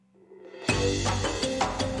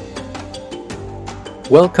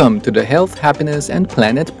Welcome to the Health, Happiness and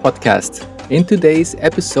Planet podcast. In today's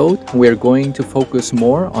episode, we're going to focus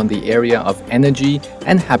more on the area of energy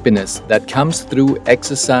and happiness that comes through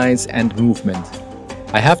exercise and movement.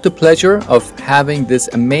 I have the pleasure of having this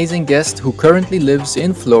amazing guest who currently lives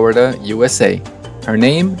in Florida, USA. Her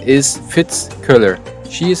name is Fitz Koehler.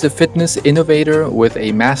 She is a fitness innovator with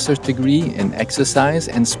a master's degree in exercise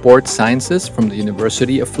and sports sciences from the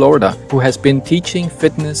University of Florida, who has been teaching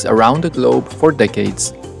fitness around the globe for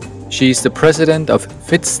decades. She is the president of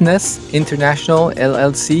Fitz International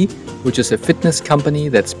LLC, which is a fitness company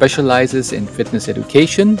that specializes in fitness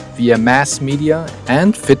education via mass media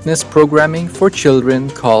and fitness programming for children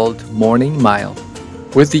called Morning Mile.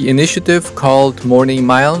 With the initiative called Morning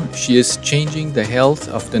Mile, she is changing the health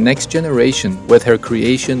of the next generation with her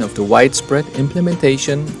creation of the widespread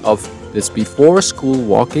implementation of this before school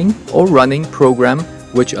walking or running program,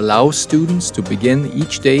 which allows students to begin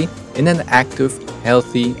each day in an active,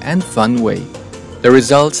 healthy and fun way. The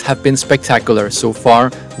results have been spectacular so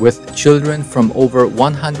far, with children from over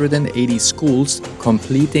 180 schools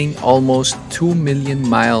completing almost 2 million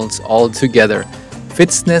miles altogether.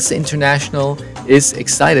 Fitness International is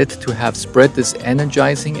excited to have spread this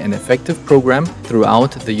energizing and effective program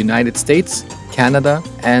throughout the United States, Canada,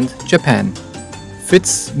 and Japan.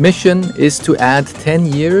 Fitz's mission is to add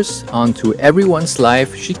 10 years onto everyone's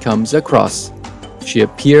life she comes across. She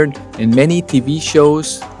appeared in many TV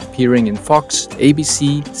shows, appearing in Fox,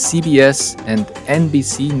 ABC, CBS, and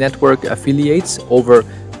NBC network affiliates over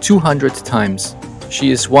 200 times. She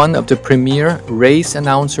is one of the premier race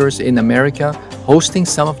announcers in America, hosting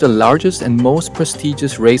some of the largest and most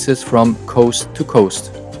prestigious races from coast to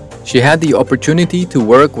coast. She had the opportunity to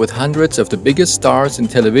work with hundreds of the biggest stars in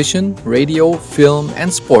television, radio, film,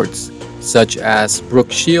 and sports, such as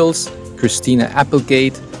Brooke Shields, Christina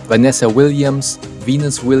Applegate, Vanessa Williams,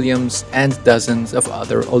 Venus Williams, and dozens of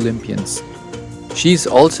other Olympians. She is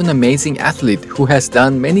also an amazing athlete who has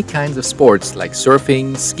done many kinds of sports like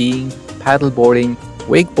surfing, skiing, paddleboarding,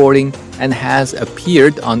 wakeboarding, and has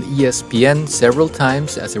appeared on ESPN several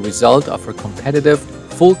times as a result of her competitive,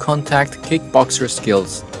 full-contact kickboxer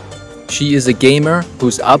skills. She is a gamer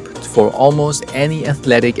who's up for almost any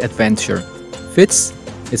athletic adventure. Fitz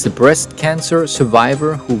is a breast cancer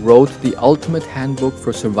survivor who wrote the ultimate handbook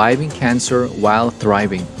for surviving cancer while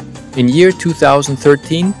thriving. In year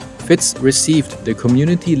 2013, Fitz received the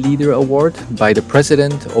Community Leader Award by the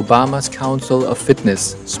President Obama's Council of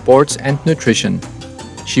Fitness, Sports and Nutrition.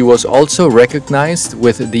 She was also recognized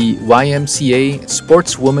with the YMCA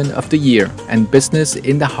Sportswoman of the Year and Business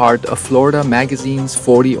in the Heart of Florida Magazine's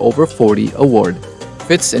 40 Over 40 Award.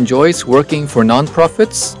 Fitz enjoys working for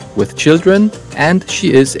nonprofits, with children, and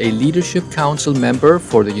she is a Leadership Council member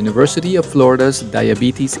for the University of Florida's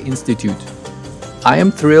Diabetes Institute. I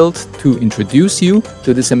am thrilled to introduce you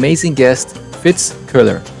to this amazing guest, Fitz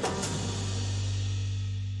Koehler.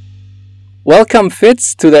 Welcome,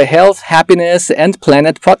 Fitz, to the Health, Happiness and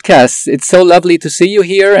Planet podcast. It's so lovely to see you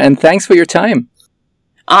here, and thanks for your time.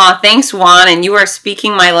 Thanks, Juan, and you are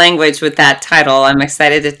speaking my language with that title. I'm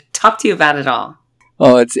excited to talk to you about it all.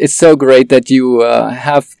 Oh, it's so great that you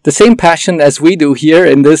have the same passion as we do here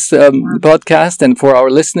in this podcast and for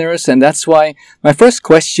our listeners. And that's why my first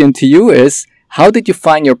question to you is, how did you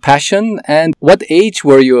find your passion, and what age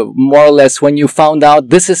were you more or less when you found out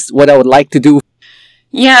this is what I would like to do?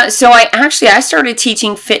 Yeah, so I started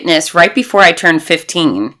teaching fitness right before I turned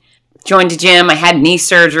 15. Joined a gym, I had knee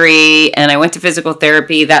surgery, and I went to physical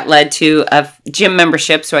therapy. That led to a gym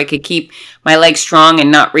membership so I could keep my legs strong and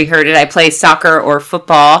not re-hurt it. I played soccer or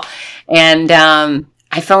football, and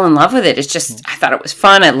I fell in love with it. It's just, I thought it was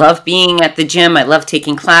fun. I loved being at the gym. I loved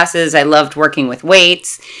taking classes. I loved working with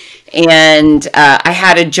weights. And I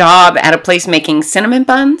had a job at a place making cinnamon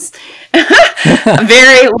buns,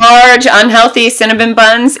 very large, unhealthy cinnamon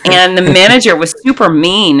buns. And the manager was super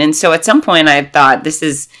mean. And so at some point I thought, this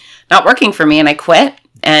is not working for me. And I quit.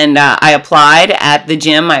 And I applied at the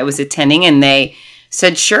gym I was attending. And they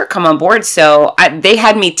said, sure, come on board. So they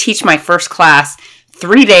had me teach my first class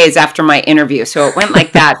 3 days after my interview. So it went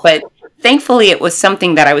like that. But thankfully, it was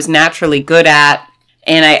something that I was naturally good at.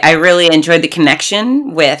 And I really enjoyed the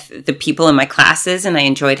connection with the people in my classes, and I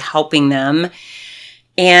enjoyed helping them.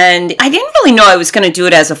 And I didn't really know I was going to do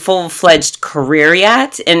it as a full-fledged career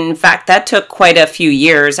yet. In fact, that took quite a few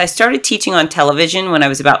years. I started teaching on television when I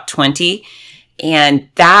was about 20, and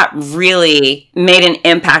that really made an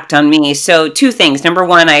impact on me. So 2 things. Number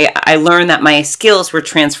one, I learned that my skills were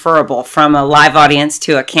transferable from a live audience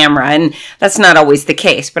to a camera, and that's not always the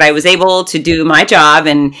case. But I was able to do my job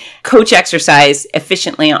and coach exercise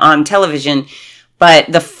efficiently on television.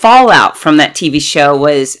 But the fallout from that TV show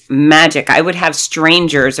was magic. I would have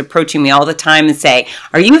strangers approaching me all the time and say,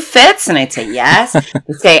 "Are you Fitz?" And I'd say, "Yes."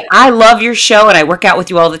 They'd say, "I love your show and I work out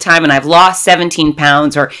with you all the time and I've lost 17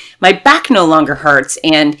 pounds or my back no longer hurts."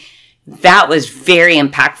 And that was very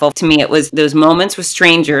impactful to me. It was those moments with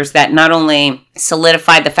strangers that not only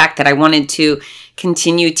solidified the fact that I wanted to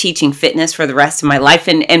continue teaching fitness for the rest of my life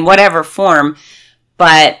in whatever form,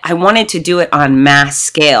 but I wanted to do it on mass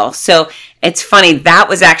scale. So it's funny, that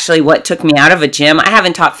was actually what took me out of a gym. I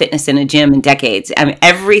haven't taught fitness in a gym in decades. I mean,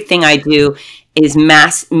 everything I do is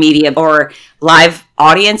mass media or live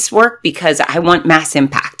audience work because I want mass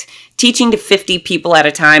impact. Teaching to 50 people at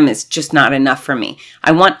a time is just not enough for me.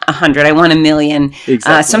 I want 100. I want 1 million.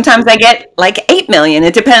 Exactly. Sometimes I get like 8 million.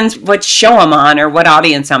 It depends what show I'm on or what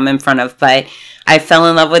audience I'm in front of. But I fell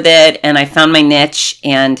in love with it and I found my niche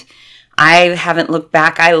and I haven't looked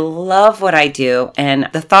back. I love what I do. And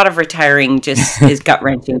the thought of retiring just is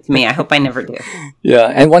gut-wrenching to me. I hope I never do.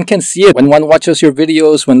 Yeah, and one can see it. When one watches your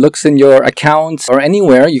videos, when looks in your accounts or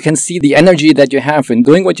anywhere, you can see the energy that you have in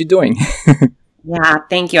doing what you're doing. Yeah,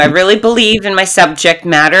 thank you. I really believe in my subject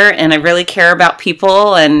matter and I really care about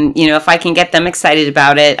people. And, you know, if I can get them excited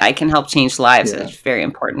about it, I can help change lives. Yeah. It's very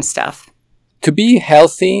important stuff. To be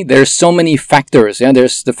healthy, there's so many factors. Yeah,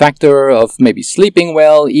 there's the factor of maybe sleeping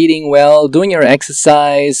well, eating well, doing your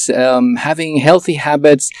exercise, having healthy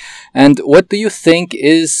habits. And what do you think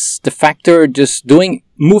is the factor just doing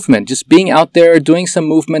movement, just being out there, doing some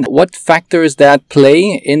movement? What factors that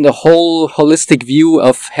play in the whole holistic view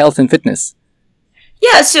of health and fitness?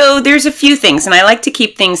 Yeah, so there's a few things, and I like to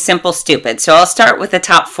keep things simple, stupid. So I'll start with the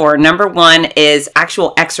top 4. Number 1 is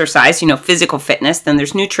actual exercise, physical fitness. Then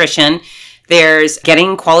there's nutrition. There's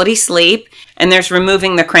getting quality sleep, and there's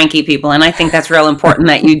removing the cranky people. And I think that's real important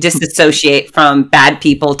that you disassociate from bad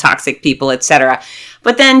people, toxic people, etc.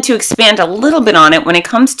 But then to expand a little bit on it, when it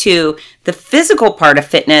comes to the physical part of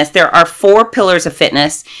fitness, there are 4 pillars of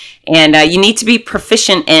fitness, and you need to be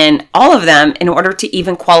proficient in all of them in order to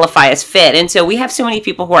even qualify as fit. And so we have so many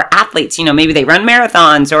people who are athletes, maybe they run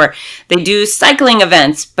marathons or they do cycling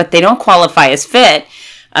events, but they don't qualify as fit.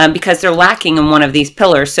 Because they're lacking in one of these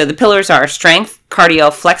pillars. So the pillars are strength,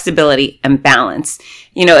 cardio, flexibility, and balance.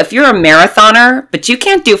 If you're a marathoner, but you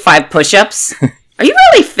can't do 5 push-ups, are you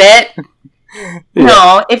really fit? Yeah.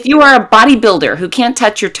 No. If you are a bodybuilder who can't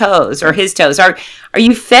touch your toes or his toes, are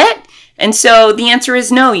you fit? And so the answer is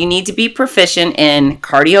no. You need to be proficient in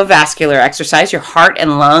cardiovascular exercise, your heart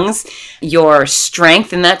and lungs, your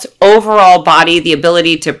strength, and that's overall body, the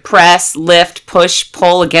ability to press, lift, push,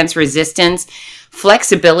 pull against resistance.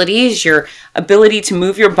 Flexibility is your ability to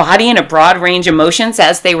move your body in a broad range of motions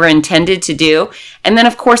as they were intended to do. And then,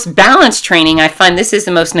 of course, balance training. I find this is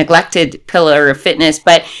the most neglected pillar of fitness.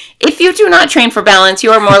 But if you do not train for balance,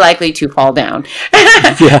 you are more likely to fall down.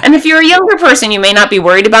 Yeah. And if you're a younger person, you may not be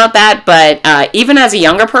worried about that. But even as a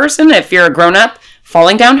younger person, if you're a grown-up,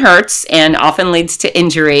 falling down hurts and often leads to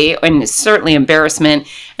injury and certainly embarrassment.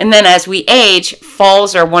 And then as we age,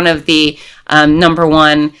 falls are one of the number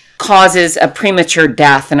 1 causes of premature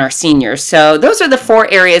death in our seniors. So those are the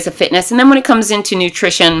 4 areas of fitness. And then when it comes into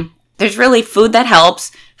nutrition, there's really food that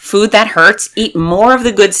helps, food that hurts, eat more of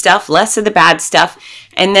the good stuff, less of the bad stuff,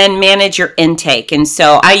 and then manage your intake. And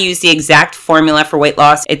so I use the exact formula for weight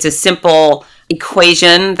loss. It's a simple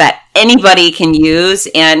equation that anybody can use,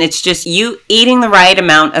 and it's just you eating the right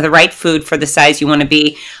amount of the right food for the size you want to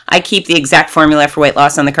be. I keep the exact formula for weight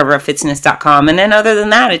loss on the cover of fitzness.com. And then other than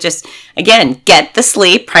that, it just, again, get the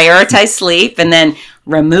sleep, prioritize sleep, and then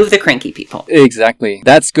remove the cranky people. Exactly.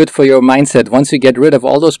 That's good for your mindset. Once you get rid of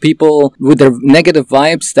all those people with their negative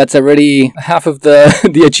vibes, that's already half of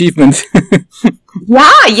the achievement.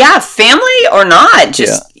 Yeah, family or not.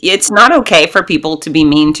 It's not okay for people to be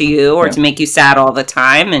mean to you or to make you sad all the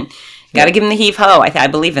time. And you got to give them the heave-ho. I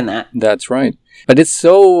believe in that. That's right. But it's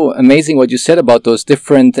so amazing what you said about those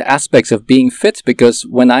different aspects of being fit, because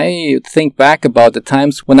when I think back about the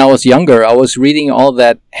times when I was younger, I was reading all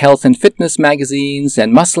that health and fitness magazines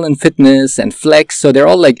and Muscle and Fitness and Flex. So they're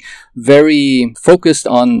all like very focused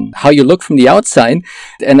on how you look from the outside.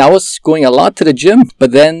 And I was going a lot to the gym.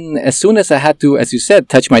 But then as soon as I had to, as you said,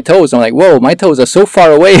 touch my toes, I'm like, whoa, my toes are so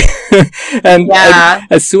far away. And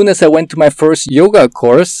as soon as I went to my first yoga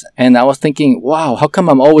course, and I was thinking, wow, how come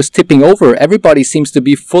I'm always tipping over? Everybody seems to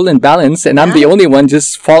be full in balance, and I'm the only one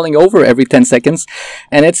just falling over every 10 seconds.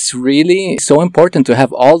 And it's really so important to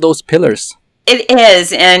have all those pillars. It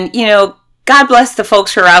is. And, God bless the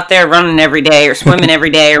folks who are out there running every day or swimming every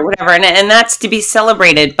day or whatever. And that's to be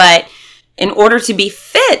celebrated. But in order to be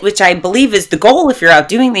fit, which I believe is the goal if you're out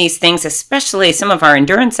doing these things, especially some of our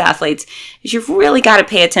endurance athletes, is you've really got to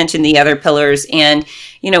pay attention to the other pillars. And,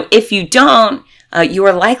 if you don't, you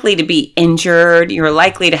are likely to be injured. You're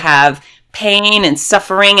likely to have pain and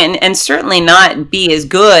suffering and certainly not be as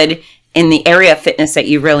good in the area of fitness that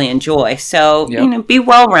you really enjoy. So, be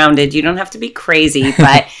well-rounded. You don't have to be crazy,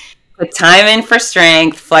 but put time in for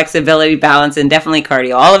strength, flexibility, balance, and definitely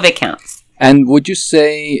cardio. All of it counts. And would you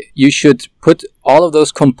say you should put all of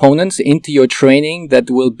those components into your training that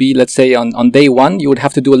will be, let's say, on day one, you would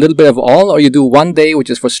have to do a little bit of all, or you do one day, which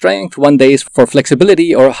is for strength, one day is for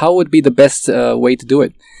flexibility, or how would be the best way to do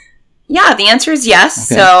it? Yeah, the answer is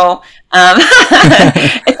yes. Okay. So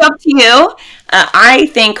it's up to you. I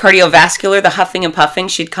think cardiovascular, the huffing and puffing,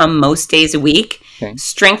 should come most days a week. Okay.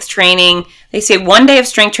 Strength training, they say 1 day of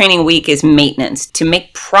strength training a week is maintenance. To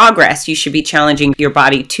make progress, you should be challenging your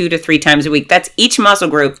body 2 to 3 times a week. That's each muscle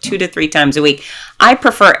group 2 to 3 times a week. I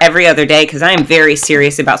prefer every other day because I am very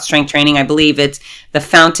serious about strength training. I believe it's the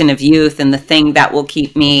fountain of youth and the thing that will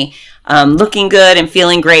keep me looking good and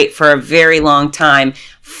feeling great for a very long time.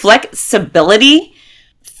 Flexibility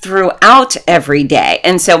throughout every day.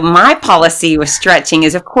 And so my policy with stretching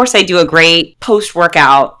is, of course, I do a great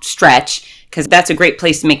post-workout stretch because that's a great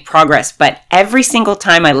place to make progress. But every single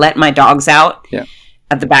time I let my dogs out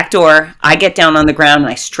at the back door, I get down on the ground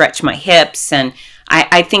and I stretch my hips. And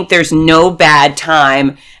I think there's no bad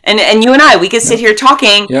time. And you and I, we can sit here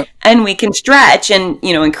talking and we can stretch and,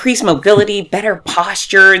 increase mobility, better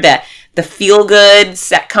posture, the feel-goods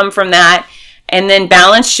that come from that. And then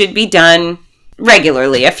balance should be done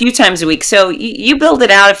regularly, a few times a week. So you build it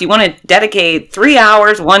out. If you want to dedicate 3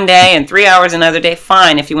 hours one day and 3 hours another day,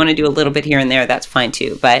 fine. If you want to do a little bit here and there, that's fine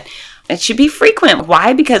too. But it should be frequent.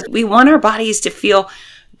 Why? Because we want our bodies to feel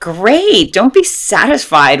great. Don't be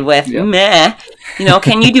satisfied with meh.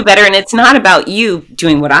 Can you do better? And it's not about you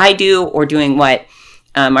doing what I do or doing what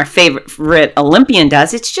our favorite Olympian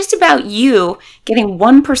does. It's just about you getting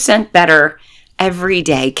 1% better every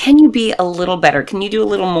day. Can you be a little better? Can you do a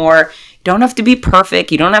little more? You don't have to be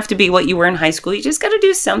perfect. You don't have to be what you were in high school. You just got to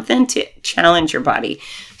do something to challenge your body.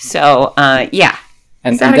 So,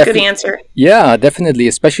 Is that a good answer? Yeah, definitely.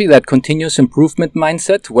 Especially that continuous improvement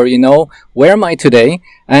mindset where, where am I today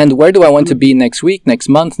and where do I want to be next week, next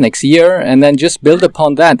month, next year? And then just build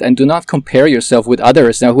upon that and do not compare yourself with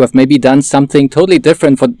others now who have maybe done something totally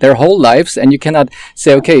different for their whole lives. And you cannot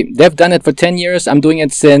say, okay, they've done it for 10 years. I'm doing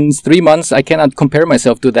it since 3 months. I cannot compare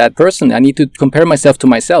myself to that person. I need to compare myself to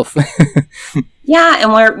myself. Yeah.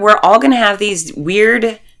 And we're all going to have these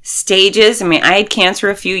weird stages. I mean, I had cancer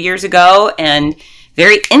a few years ago and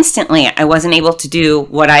very instantly, I wasn't able to do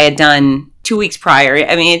what I had done 2 weeks prior.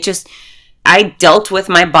 I mean, I dealt with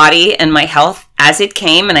my body and my health as it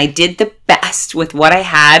came, and I did the best with what I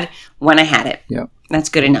had when I had it. Yeah. That's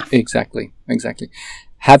good enough. Exactly.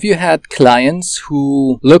 Have you had clients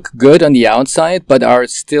who look good on the outside, but are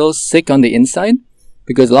still sick on the inside?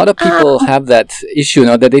 Because a lot of people have that issue,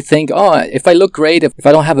 that they think, if I look great, if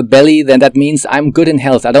I don't have a belly, then that means I'm good in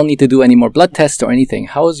health. I don't need to do any more blood tests or anything.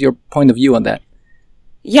 How is your point of view on that?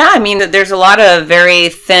 Yeah, I mean, there's a lot of very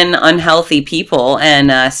thin, unhealthy people,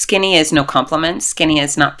 and skinny is no compliment. Skinny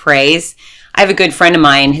is not praise. I have a good friend of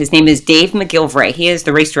mine. His name is Dave McGilvray. He is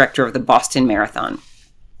the race director of the Boston Marathon.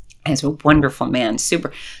 He's a wonderful man.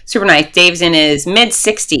 Super, super nice. Dave's in his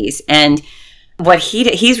mid-60s, and what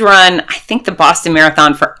he's run, I think, the Boston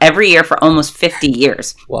Marathon for every year for almost 50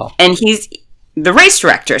 years. Wow. And he's the race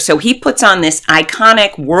director, so he puts on this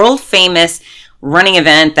iconic, world-famous running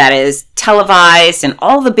event that is televised and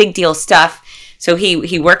all the big deal stuff. So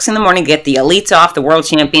he works in the morning to get the elites off, the world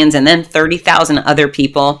champions, and then 30,000 other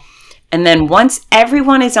people. And then once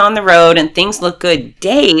everyone is on the road and things look good,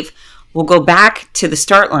 Dave will go back to the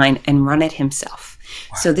start line and run it himself.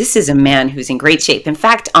 Wow. So this is a man who's in great shape. In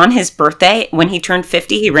fact, on his birthday, when he turned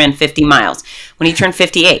 50, he ran 50 miles. When he turned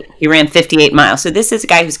 58, he ran 58 miles. So this is a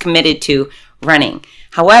guy who's committed to running.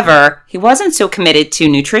 However, he wasn't so committed to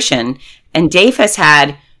nutrition. And Dave has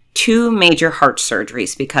had 2 major heart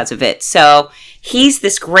surgeries because of it. So he's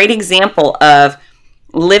this great example of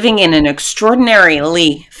living in an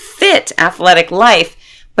extraordinarily fit, athletic life,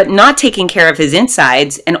 but not taking care of his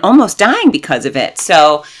insides and almost dying because of it.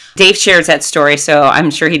 So Dave shares that story, so I'm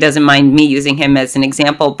sure he doesn't mind me using him as an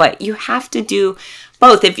example. But you have to do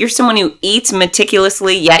both. If you're someone who eats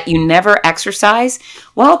meticulously, yet you never exercise,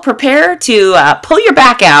 well, prepare to pull your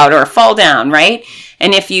back out or fall down, right?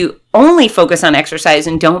 And if you only focus on exercise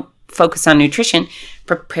and don't focus on nutrition,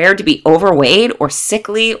 prepared to be overweight or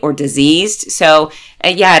sickly or diseased. So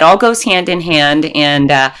yeah, it all goes hand in hand.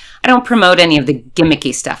 And I don't promote any of the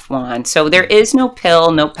gimmicky stuff, Juan. So there is no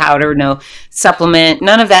pill, no powder, no supplement.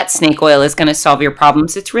 None of that snake oil is going to solve your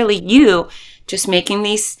problems. It's really you just making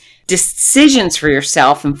these decisions for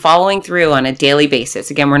yourself and following through on a daily basis.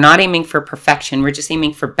 Again, we're not aiming for perfection. We're just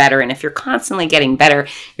aiming for better. And if you're constantly getting better,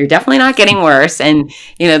 you're definitely not getting worse. And,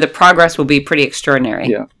 the progress will be pretty extraordinary.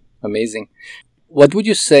 Yeah, amazing. What would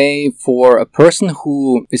you say for a person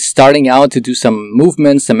who is starting out to do some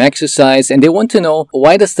movement, some exercise, and they want to know,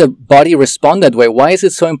 why does the body respond that way? Why is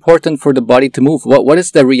it so important for the body to move? What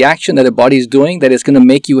is the reaction that the body is doing that is going to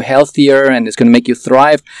make you healthier and is going to make you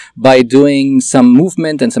thrive by doing some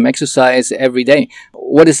movement and some exercise every day?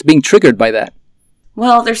 What is being triggered by that?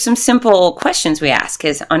 Well, there's some simple questions we ask.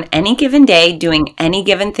 Is on any given day, doing any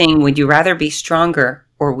given thing, would you rather be stronger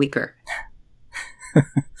or weaker?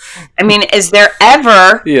 I mean, is there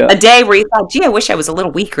ever a day where you thought, gee, I wish I was a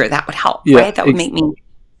little weaker? That would help, right? That would make me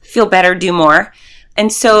feel better, do more.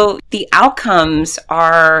 And so the outcomes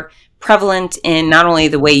are prevalent in not only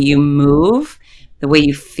the way you move, the way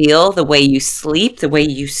you feel, the way you sleep, the way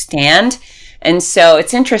you stand. And so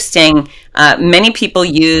it's interesting. Many people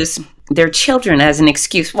use their children as an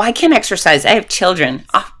excuse. Well, I can't exercise. I have children.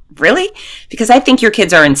 Oh, really? Because I think your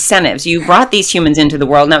kids are incentives. You brought these humans into the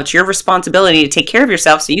world. Now it's your responsibility to take care of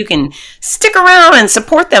yourself so you can stick around and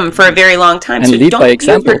support them for a very long time. And so lead don't by use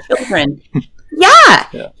example. your children.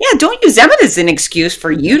 Yeah. Don't use them as an excuse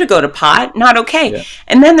for you to go to pot. Not okay. Yeah.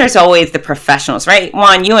 And then there's always the professionals, right?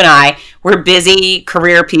 Juan, you and I, we're busy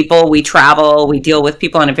career people. We travel. We deal with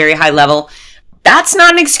people on a very high level. That's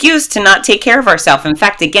not an excuse to not take care of ourselves. In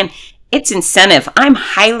fact, again, it's incentive. I'm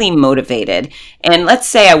highly motivated. And let's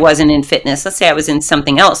say I wasn't in fitness. Let's say I was in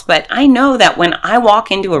something else. But I know that when I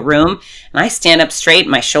walk into a room and I stand up straight,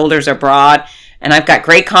 my shoulders are broad, and I've got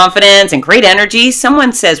great confidence and great energy,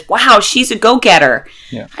 someone says, wow, she's a go-getter.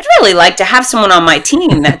 Yeah. I'd really like to have someone on my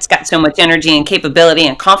team that's got so much energy and capability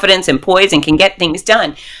and confidence and poise and can get things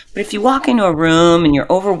done. But if you walk into a room and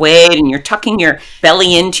you're overweight and you're tucking your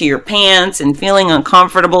belly into your pants and feeling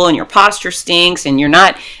uncomfortable and your posture stinks and you're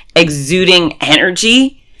not exuding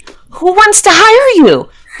energy, who wants to hire you?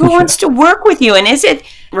 Who wants to work with you? And is it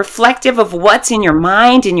reflective of what's in your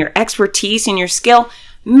mind and your expertise and your skill?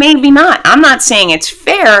 Maybe not. I'm not saying it's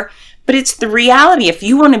fair, but it's the reality. If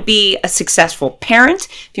you want to be a successful parent,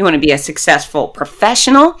 if you want to be a successful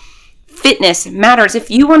professional, fitness matters.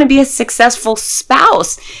 If you want to be a successful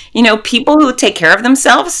spouse, people who take care of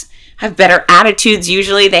themselves have better attitudes.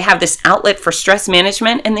 Usually they have this outlet for stress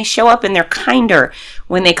management, and they show up and they're kinder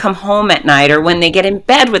when they come home at night or when they get in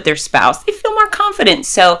bed with their spouse. They feel more confident.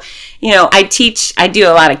 So, I do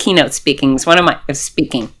a lot of keynote speakings. I do a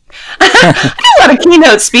lot of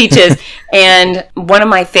keynote speeches, and one of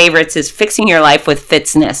my favorites is Fixing Your Life with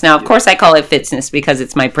Fitzness. Now, of course, I call it Fitzness because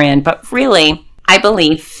it's my brand, but really, I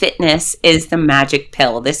believe fitness is the magic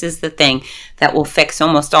pill. This is the thing that will fix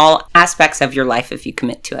almost all aspects of your life if you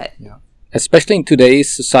commit to it. Yeah. Especially in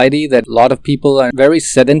today's society, that a lot of people are very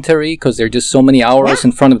sedentary because they're just so many hours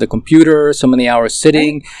in front of the computer, so many hours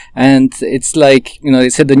sitting. And it's like, they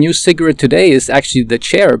said the new cigarette today is actually the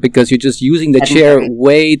chair, because you're just using the chair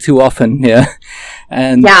way too often. Yeah.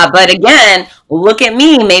 But again, look at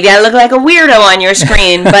me. Maybe I look like a weirdo on your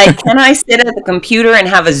screen, but can I sit at the computer and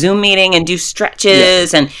have a Zoom meeting and do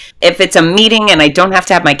stretches? Yeah. And if it's a meeting and I don't have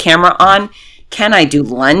to have my camera on, can I do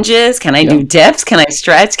lunges? Can I do dips? Can I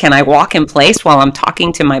stretch? Can I walk in place while I'm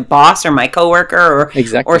talking to my boss or my coworker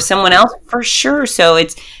or someone else? For sure. So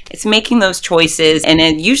it's making those choices. And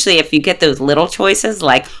then usually if you get those little choices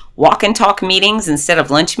like walk and talk meetings instead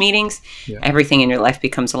of lunch meetings, everything in your life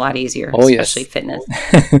becomes a lot easier, especially fitness.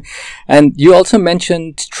 And you also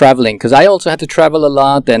mentioned traveling, because I also had to travel a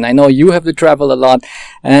lot, and I know you have to travel a lot.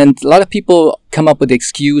 And a lot of people come up with the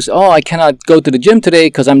excuse, I cannot go to the gym today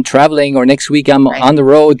because I'm traveling, or next week I'm on the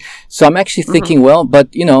road. So I'm actually thinking, but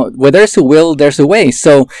where there's a will, there's a way.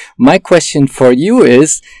 So my question for you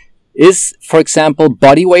is, for example,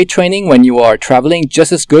 body weight training when you are traveling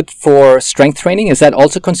just as good for strength training? Is that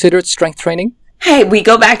also considered strength training? Hey, we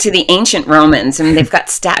go back to the ancient Romans, and they've got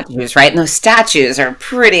statues, right? And those statues are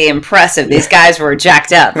pretty impressive. These guys were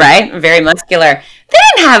jacked up, right? Very muscular. They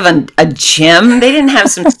didn't have a gym. They didn't have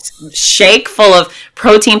some shake full of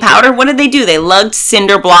protein powder. What did they do? They lugged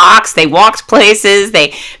cinder blocks. They walked places.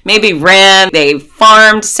 They maybe ran. They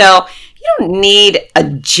farmed. So you don't need a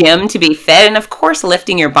gym to be fit. And of course,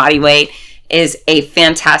 lifting your body weight is a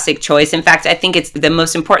fantastic choice. In fact, I think it's the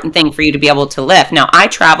most important thing for you to be able to lift. Now, I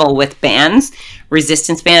travel with bands,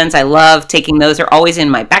 resistance bands. I love taking those. They're always in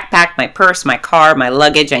my backpack, my purse, my car, my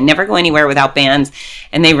luggage. I never go anywhere without bands,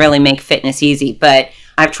 and they really make fitness easy. But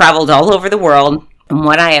I've traveled all over the world, and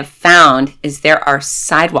what I have found is there are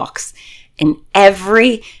sidewalks in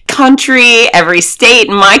every country, every state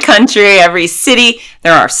in my country, every city.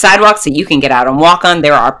 There are sidewalks that you can get out and walk on.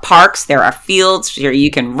 There are parks, there are fields where you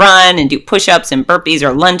can run and do push-ups and burpees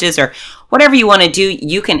or lunges or whatever you want to do.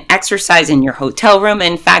 You can exercise in your hotel room.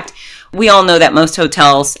 In fact, we all know that most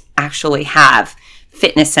hotels actually have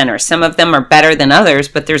fitness centers. Some of them are better than others,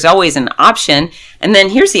 but there's always an option. And then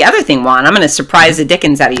here's the other thing, Juan. I'm going to surprise the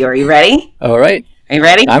dickens out of you. Are you ready? All right. Are you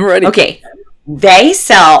ready? I'm ready. Okay. They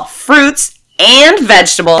sell fruits and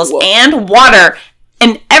vegetables and water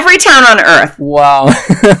in every town on earth. Wow.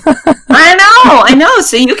 I know.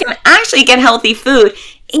 So you can actually get healthy food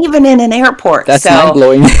even in an airport. That's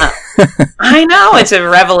mind-blowing. I know. It's a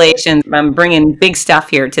revelation. I'm bringing big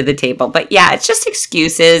stuff here to the table. But yeah, it's just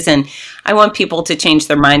excuses, and I want people to change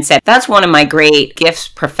their mindset. That's one of my great gifts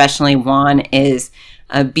professionally, Juan, is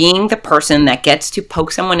being the person that gets to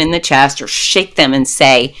poke someone in the chest or shake them and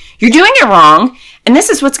say, you're doing it wrong, and this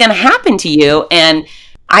is what's going to happen to you. And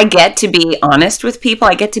I get to be honest with people.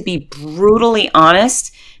 I get to be brutally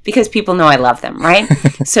honest because people know I love them, right?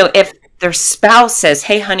 So if their spouse says,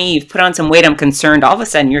 hey, honey, you've put on some weight, I'm concerned, all of a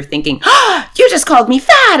sudden you're thinking, oh, you just called me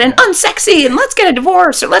fat and unsexy and let's get a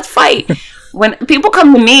divorce or let's fight. When people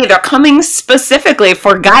come to me, they're coming specifically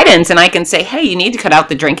for guidance, and I can say, hey, you need to cut out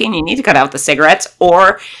the drinking, you need to cut out the cigarettes,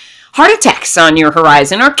 or heart attacks on your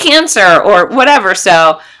horizon, or cancer, or whatever.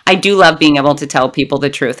 So I do love being able to tell people the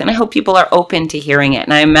truth, and I hope people are open to hearing it.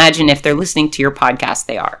 And I imagine if they're listening to your podcast,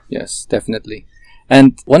 they are. Yes, definitely.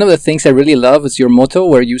 And one of the things I really love is your motto,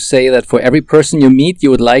 where you say that for every person you meet, you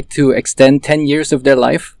would like to extend 10 years of their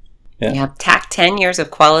life. Yeah, tack 10 years of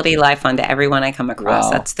quality life onto everyone I come across. Wow.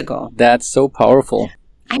 That's the goal. That's so powerful.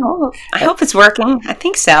 I hope it's working. I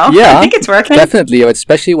think so. Yeah, I think it's working. Definitely,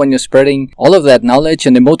 especially when you're spreading all of that knowledge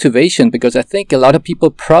and the motivation, because I think a lot of people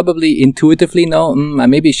probably intuitively know, I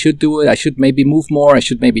maybe should do it, I should maybe move more, I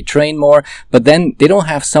should maybe train more, but then they don't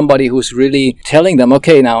have somebody who's really telling them,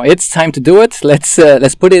 okay, now it's time to do it. Let's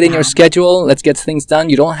put it in your schedule. Let's get things done.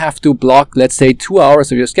 You don't have to block, let's say, 2 hours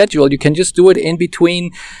of your schedule. You can just do it in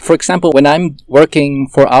between. For example, when I'm working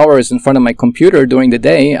for hours in front of my computer during the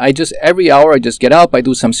day, every hour I just get up, I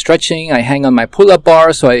do some stretching, I hang on my pull-up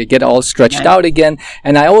bar so I get all stretched out again.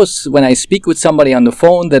 And I always, when I speak with somebody on the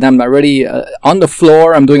phone, then I'm already on the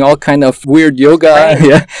floor, I'm doing all kind of weird yoga. Right.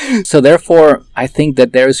 Yeah. So therefore, I think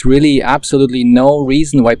that there's really absolutely no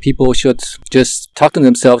reason why people should just talk to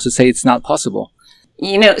themselves and say it's not possible.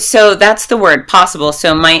 So that's the word, possible.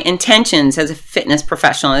 So my intentions as a fitness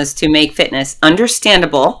professional is to make fitness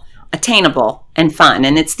understandable, attainable, and fun.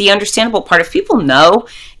 And it's the understandable part. If people know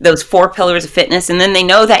those 4 pillars of fitness, and then they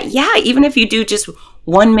know that, yeah, even if you do just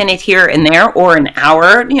 1 minute here and there, or an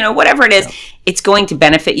hour, whatever it is, it's going to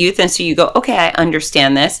benefit you. And so you go, okay, I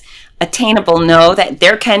understand this. Attainable, know that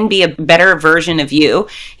there can be a better version of you.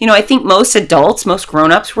 I think most adults, most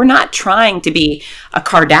grown-ups, we're not trying to be a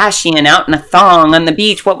Kardashian out in a thong on the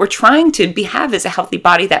beach. What we're trying to have is a healthy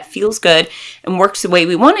body that feels good and works the way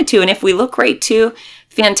we want it to. And if we look great too,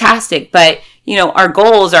 fantastic. But, our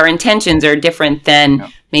goals, our intentions are different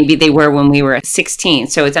than maybe they were when we were 16.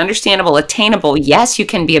 So it's understandable, attainable. Yes, you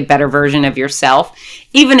can be a better version of yourself,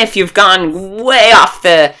 even if you've gone way off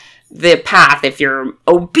the path, if you're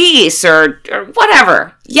obese or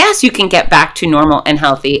whatever. Yes, you can get back to normal and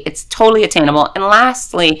healthy. It's totally attainable. And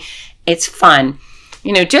lastly, it's fun.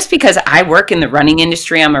 Just because I work in the running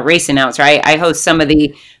industry, I'm a race announcer. I host some of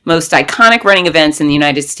the most iconic running events in the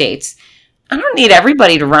United States. I don't need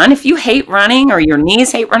everybody to run. If you hate running or your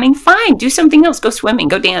knees hate running, fine. Do something else. Go swimming.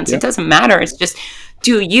 Go dance. Yep. It doesn't matter. It's just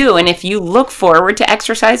do you. And if you look forward to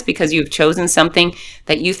exercise because you've chosen something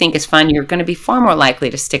that you think is fun, you're going to be far more likely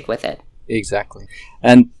to stick with it. Exactly.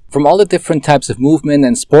 And from all the different types of movement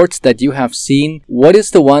and sports that you have seen, what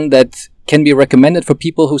is the one that can be recommended for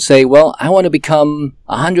people who say, well, I want to become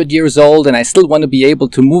 100 years old and I still want to be able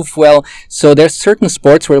to move well? So there's certain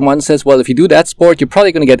sports where one says, well, if you do that sport, you're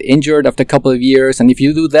probably going to get injured after a couple of years. And if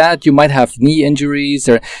you do that, you might have knee injuries.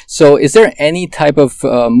 So is there any type of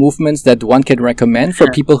movements that one can recommend for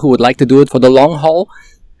people who would like to do it for the long haul?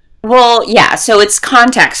 Well, yeah, so it's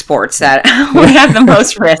contact sports that we have the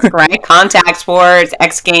most risk, right? Contact sports,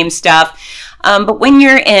 X Games stuff. But when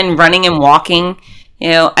you're in running and walking,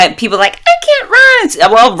 people are like, I can't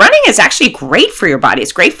run. Well, running is actually great for your body.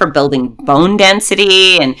 It's great for building bone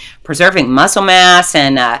density and preserving muscle mass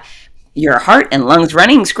and your heart and lungs.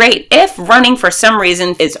 Running's great. If running for some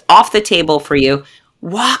reason is off the table for you,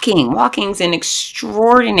 walking's an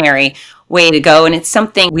extraordinary way to go, and it's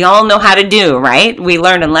something we all know how to do, right? We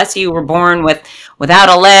learned, unless you were born without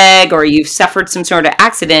a leg or you've suffered some sort of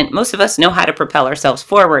accident, most of us know how to propel ourselves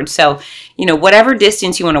forward. So, whatever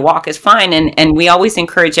distance you want to walk is fine, and we always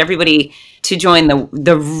encourage everybody to join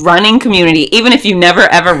the running community, even if you never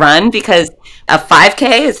ever run, because a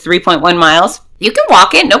 5K is 3.1 miles. You can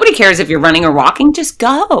walk it. Nobody cares if you're running or walking. Just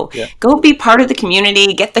go. Yeah. Go be part of the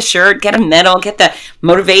community. Get the shirt, get a medal, get the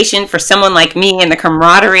motivation for someone like me, and the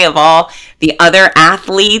camaraderie of all the other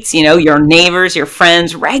athletes, your neighbors, your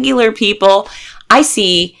friends, regular people. I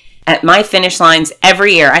see at my finish lines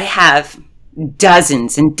every year, I have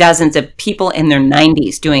dozens and dozens of people in their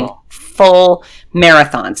 90s doing full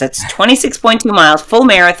marathons. That's 26.2 miles, full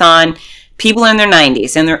marathon, people in their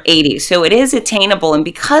 90s and their 80s. So it is attainable. And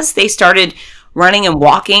because they started running and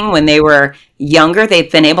walking when they were younger, they've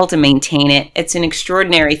been able to maintain it. It's an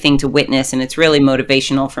extraordinary thing to witness, and it's really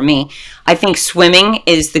motivational for me. I think swimming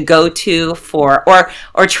is the go-to for,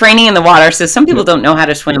 or training in the water. So some people don't know how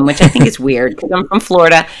to swim, which I think is weird, because I'm from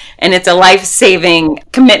Florida, and it's a life-saving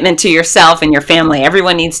commitment to yourself and your family.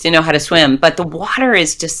 Everyone needs to know how to swim. But the water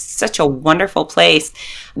is just such a wonderful place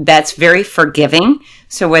that's very forgiving.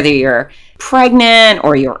 So whether you're pregnant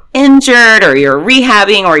or you're injured or you're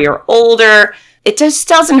rehabbing or you're older, it just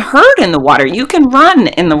doesn't hurt in the water. You can run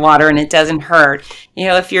in the water and it doesn't hurt.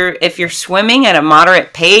 If you're swimming at a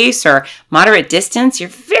moderate pace or moderate distance, you're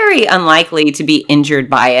very unlikely to be injured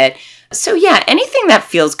by it. So yeah, anything that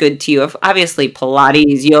feels good to you. Obviously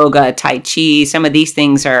Pilates, yoga, Tai Chi, some of these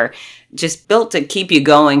things are just built to keep you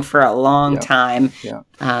going for a long time. Yeah.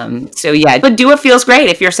 But do what feels great.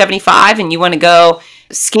 If you're 75 and you want to go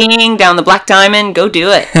skiing down the Black Diamond, go do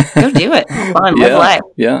it. Go do it. Have fun. Live life.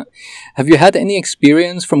 Yeah. Have you had any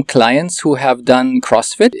experience from clients who have done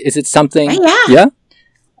CrossFit? Is it something? Yeah.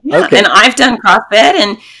 Okay. And I've done CrossFit,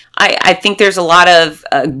 and I think there's a lot of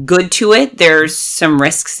good to it. There's some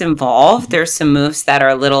risks involved. There's some moves that are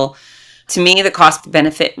a little, to me, the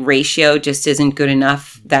cost-benefit ratio just isn't good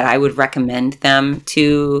enough that I would recommend them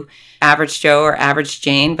to average Joe or average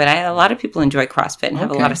Jane. But a lot of people enjoy CrossFit and have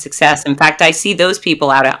a lot of success. In fact, I see those people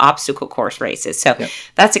out at obstacle course races. So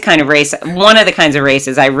that's the kind of race, one of the kinds of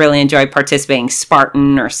races I really enjoy participating,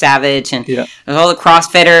 Spartan or Savage, and there's all the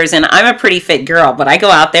CrossFitters. And I'm a pretty fit girl, but I go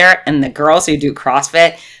out there, and the girls who do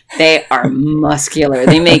CrossFit, they are muscular.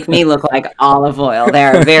 They make me look like olive oil.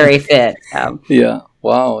 They're very fit. Yeah.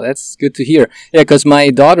 Wow, that's good to hear. Yeah, because my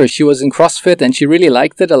daughter, she was in CrossFit and she really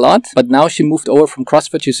liked it a lot. But now she moved over from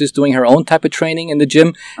CrossFit. She's just doing her own type of training in the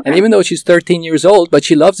gym. And even though she's 13 years old, but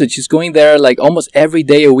she loves it. She's going there like almost every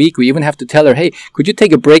day a week. We even have to tell her, hey, could you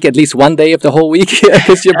take a break at least one day of the whole week?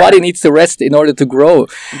 Because your body needs to rest in order to grow.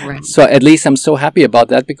 Right. So at least I'm so happy about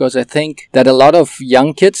that, because I think that a lot of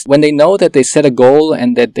young kids, when they know that they set a goal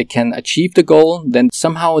and that they can achieve the goal, then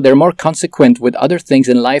somehow they're more consequent with other things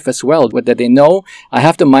in life as well. But that they know, I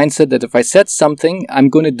have the mindset that if I set something, I'm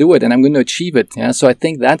going to do it and I'm going to achieve it. Yeah. So I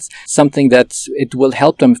think that's something that it will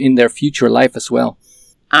help them in their future life as well.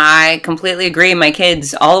 I completely agree. My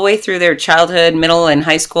kids, all the way through their childhood, middle, and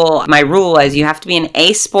high school, my rule is you have to be in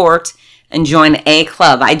a sport and join a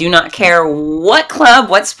club. I do not care what club,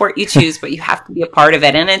 what sport you choose, but you have to be a part of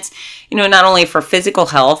it. And it's, not only for physical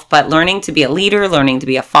health, but learning to be a leader, learning to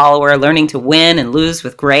be a follower, learning to win and lose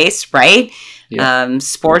with grace, right? Yeah.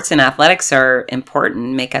 Sports and athletics are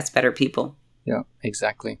important, make us better people. Yeah,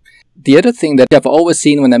 exactly. The other thing that I've always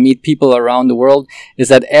seen when I meet people around the world is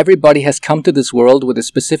that everybody has come to this world with a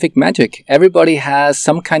specific magic. Everybody has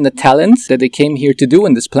some kind of talent that they came here to do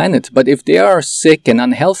on this planet. But if they are sick and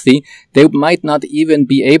unhealthy, they might not even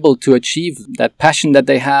be able to achieve that passion that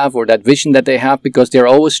they have or that vision that they have, because they're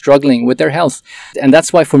always struggling with their health. And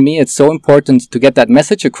that's why for me it's so important to get that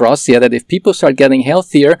message across, that if people start getting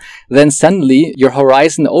healthier, then suddenly your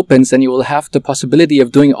horizon opens and you will have the possibility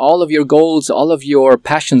of doing all of your goals, all of your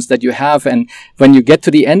passions that you have. And when you get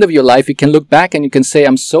to the end of your life, you can look back and you can say,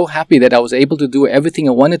 I'm so happy that I was able to do everything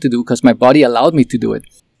I wanted to do because my body allowed me to do it.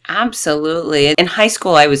 Absolutely. In high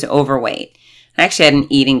school, I was overweight. I actually had an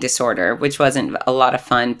eating disorder, which wasn't a lot of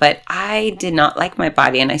fun, but I did not like my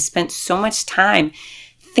body. And I spent so much time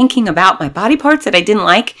thinking about my body parts that I didn't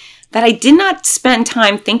like, that I did not spend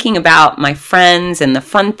time thinking about my friends and the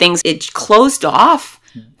fun things. It closed off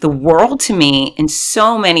the world to me in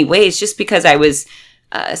so many ways, just because I was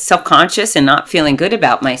self-conscious and not feeling good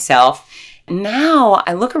about myself. Now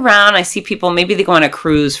I look around, I see people, maybe they go on a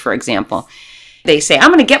cruise, for example. They say, I'm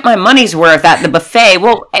going to get my money's worth at the buffet.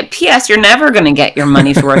 Well, P.S., you're never going to get your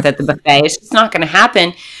money's worth at the buffet. It's just not going to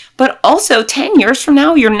happen. But also 10 years from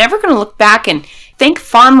now, you're never going to look back and think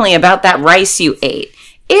fondly about that rice you ate.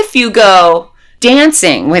 If you go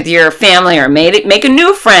dancing with your family or make a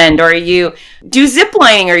new friend, or you do zip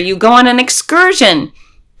lining, or you go on an excursion,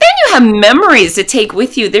 then you have memories to take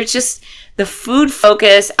with you. There's just the food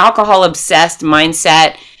focused, alcohol obsessed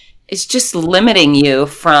mindset is just limiting you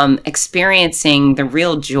from experiencing the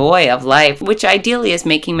real joy of life, which ideally is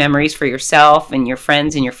making memories for yourself and your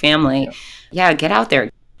friends and your family. Yeah, get out there.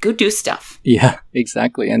 Go do stuff. Yeah,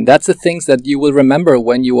 exactly. And that's the things that you will remember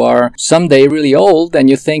when you are someday really old and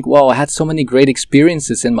you think, wow, I had so many great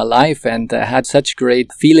experiences in my life and I had such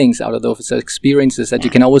great feelings out of those experiences that you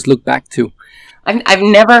can always look back to. I've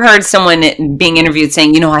never heard someone being interviewed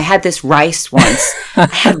saying, I had this rice once. I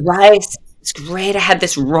had rice. It's great. I had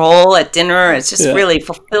this roll at dinner. It's just really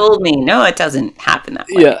fulfilled me. No, it doesn't happen that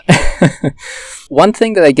way. Yeah. One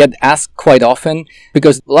thing that I get asked quite often,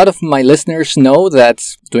 because a lot of my listeners know that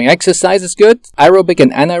doing exercise is good, aerobic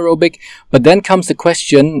and anaerobic, but then comes the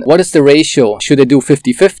question, what is the ratio? Should I do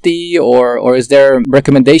 50-50 or is there a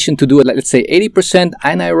recommendation to do, let's say, 80%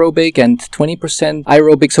 anaerobic and 20%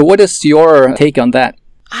 aerobic? So what is your take on that?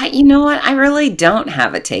 You know what? I really don't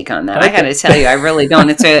have a take on that. Okay. I got to tell you, I really don't.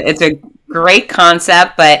 It's a great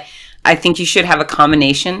concept, but I think you should have a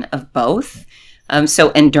combination of both. So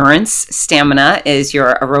endurance, stamina is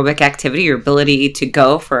your aerobic activity, your ability to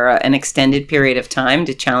go for an extended period of time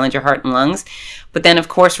to challenge your heart and lungs. But then, of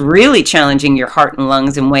course, really challenging your heart and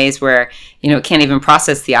lungs in ways where, it can't even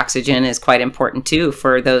process the oxygen is quite important too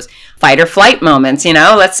for those fight or flight moments.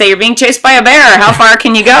 Let's say you're being chased by a bear. How far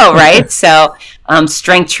can you go, right? So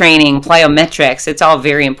strength training, plyometrics, it's all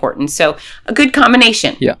very important. So a good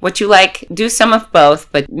combination. Yeah. What you like, do some of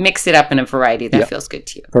both, but mix it up in a variety that feels good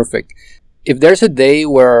to you. Perfect. If there's a day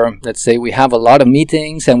where, let's say, we have a lot of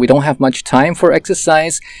meetings and we don't have much time for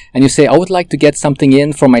exercise, and you say, I would like to get something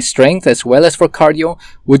in for my strength as well as for cardio,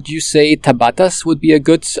 would you say Tabatas would be a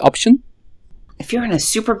good option? If you're in a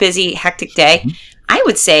super busy, hectic day, I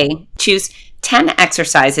would say choose 10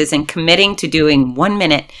 exercises and committing to doing 1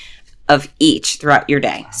 minute of each throughout your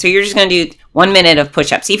day. So you're just going to do 1 minute of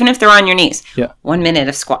push-ups, even if they're on your knees. 1 minute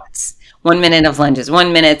of squats. 1 minute of lunges,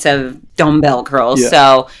 1 minute of dumbbell curls.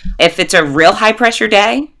 So if it's a real high pressure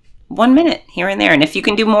day, 1 minute here and there. And if you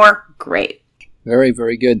can do more, great. Very,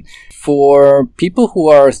 very good. For people who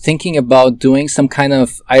are thinking about doing some kind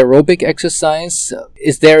of aerobic exercise,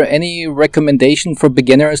 is there any recommendation for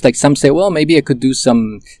beginners? Like some say, well, maybe I could do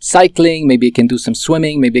some cycling, maybe I can do some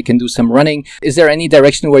swimming, maybe I can do some running. Is there any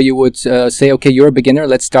direction where you would say, okay, you're a beginner,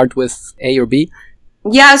 let's start with A or B?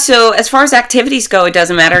 Yeah, so as far as activities go, it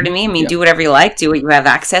doesn't matter to me. I mean, do whatever you like, do what you have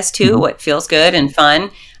access to, what feels good and fun.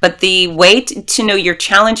 But the way to know you're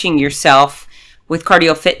challenging yourself with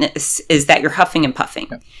cardio fitness is that you're huffing and puffing.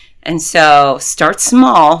 And so start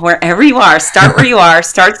small wherever you are. Start where you are.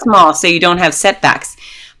 Start small so you don't have setbacks.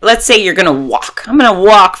 Let's say you're going to walk. I'm going to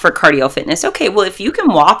walk for cardio fitness. Okay, well, if you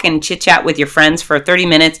can walk and chit-chat with your friends for 30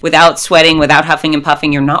 minutes without sweating, without huffing and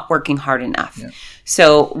puffing, you're not working hard enough.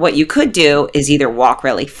 So what you could do is either walk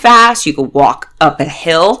really fast, you could walk up a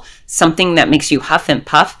hill, something that makes you huff and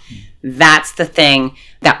puff. That's the thing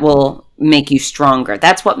that will make you stronger.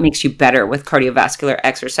 That's what makes you better with cardiovascular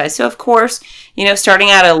exercise. So of course,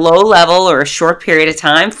 starting at a low level or a short period of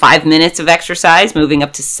time, 5 minutes of exercise, moving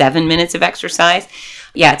up to 7 minutes of exercise.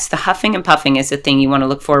 Yeah, it's the huffing and puffing is the thing you want to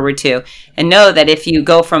look forward to. And know that if you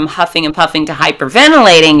go from huffing and puffing to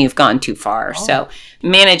hyperventilating, you've gone too far. So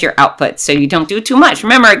manage your output so you don't do too much.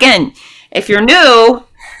 Remember, again, if you're new,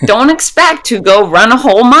 don't expect to go run a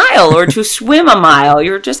whole mile or to swim a mile.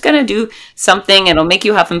 You're just going to do something. It'll make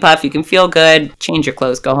you huff and puff. You can feel good, change your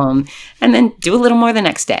clothes, go home, and then do a little more the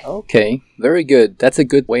next day. Okay, very good. That's a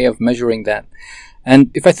good way of measuring that.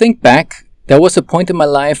 And if I think back, there was a point in my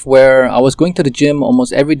life where I was going to the gym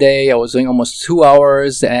almost every day. I was doing almost 2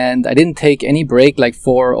 hours and I didn't take any break like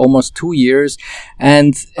for almost 2 years.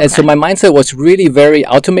 And so my mindset was really very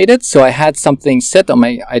automated. So I had something set on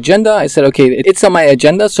my agenda. I said, okay, it's on my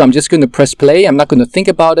agenda. So I'm just going to press play. I'm not going to think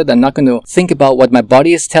about it. I'm not going to think about what my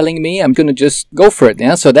body is telling me. I'm going to just go for it.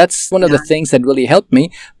 Yeah. So that's one of the things that really helped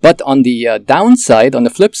me. But on the downside, on the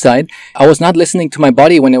flip side, I was not listening to my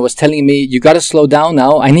body when it was telling me, you got to slow down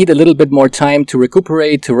now. I need a little bit more time to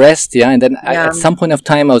recuperate, to rest, and then at some point of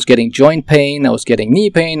time I was getting joint pain, I was getting knee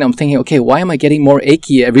pain. I'm thinking, okay, why am I getting more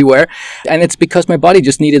achy everywhere? And it's because my body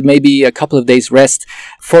just needed maybe a couple of days rest.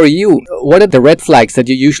 For you, what are the red flags that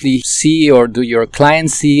you usually see or do your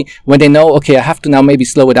clients see when they know, okay, I have to now maybe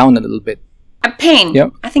slow it down a little bit? Pain.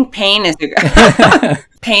 Yep. I think pain is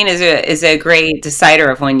pain is a great decider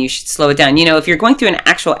of when you should slow it down. If you're going through an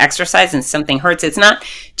actual exercise and something hurts, it's not,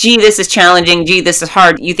 gee, this is challenging, gee, this is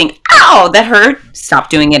hard. You think, ow, that hurt. Stop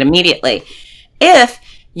doing it immediately. If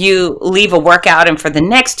you leave a workout and for the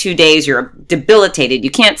next 2 days you're debilitated,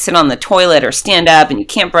 you can't sit on the toilet or stand up and you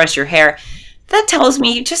can't brush your hair, that tells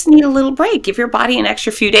me you just need a little break. Give your body an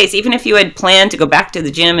extra few days. Even if you had planned to go back to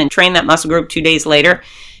the gym and train that muscle group 2 days later,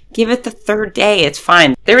 give it the third day. It's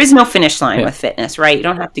fine. There is no finish line with fitness, right? You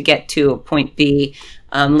don't have to get to a point B.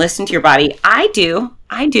 Listen to your body. I do.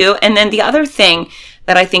 And then the other thing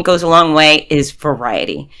that I think goes a long way is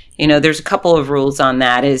variety. There's a couple of rules on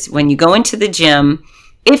that. Is when you go into the gym,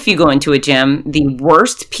 if you go into a gym, the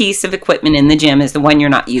worst piece of equipment in the gym is the one you're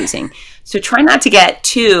not using. So try not to get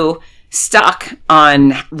too stuck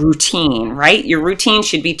on routine, right? Your routine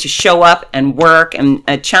should be to show up and work and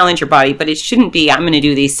challenge your body, but it shouldn't be, I'm going to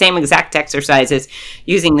do these same exact exercises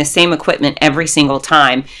using the same equipment every single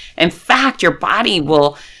time. In fact, your body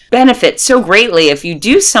will benefit so greatly if you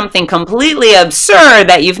do something completely absurd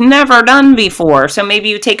that you've never done before. So maybe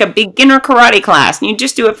you take a beginner karate class and you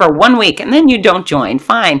just do it for 1 week and then you don't join.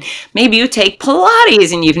 Fine. Maybe you take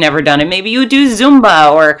Pilates and you've never done it. Maybe you do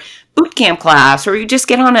Zumba or boot camp class, or you just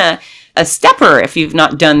get on a stepper if you've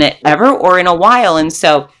not done it ever or in a while. And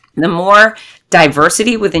so the more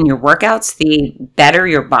diversity within your workouts, the better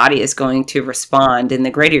your body is going to respond and the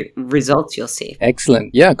greater results you'll see.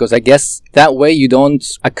 Excellent. Yeah, because I guess that way you don't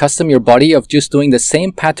accustom your body of just doing the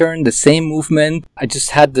same pattern, the same movement. I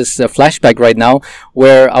just had this flashback right now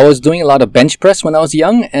where I was doing a lot of bench press when I was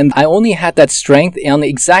young, and I only had that strength on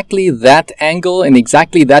exactly that angle and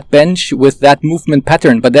exactly that bench with that movement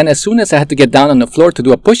pattern. But then as soon as I had to get down on the floor to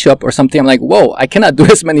do a push-up or something, I'm like, whoa, I cannot do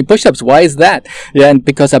as many push-ups. Why is that? Yeah, and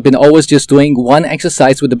because I've been always just doing one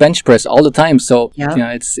exercise with the bench press all the time. So,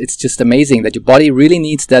 it's just amazing that your body really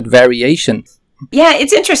needs that variation. Yeah,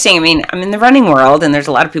 it's interesting. I mean, I'm in the running world and there's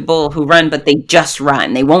a lot of people who run, but they just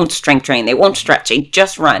run. They won't strength train. They won't stretch. They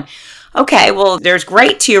just run. Okay, well, there's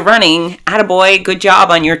great to your running. Attaboy, good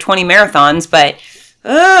job on your 20 marathons, but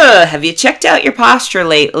have you checked out your posture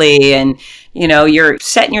lately? And you're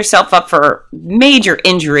setting yourself up for major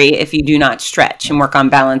injury if you do not stretch and work on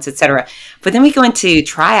balance, etc. But then we go into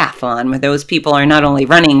triathlon where those people are not only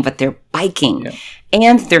running, but they're biking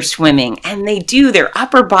and they're swimming, and their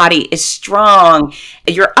upper body is strong.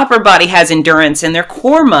 Your upper body has endurance and their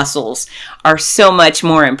core muscles are so much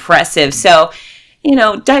more impressive. So,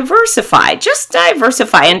 diversify, just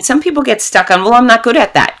diversify. And some people get stuck on, well, I'm not good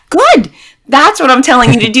at that. Good. That's what I'm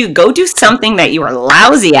telling you to do. Go do something that you are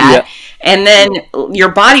lousy at. And then your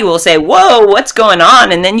body will say, whoa, what's going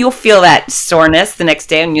on? And then you'll feel that soreness the next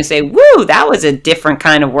day and you'll say, woo, that was a different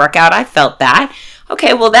kind of workout. I felt that.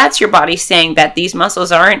 Okay, well, that's your body saying that these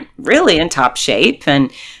muscles aren't really in top shape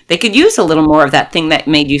and they could use a little more of that thing that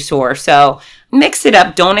made you sore. So mix it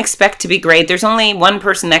up. Don't expect to be great. There's only one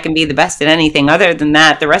person that can be the best at anything. Other than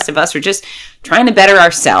that, the rest of us are just trying to better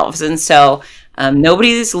ourselves. And so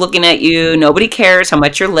nobody's looking at you. Nobody cares how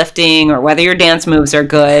much you're lifting or whether your dance moves are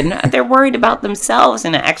good. They're worried about themselves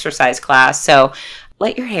in an exercise class. So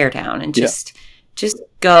let your hair down and just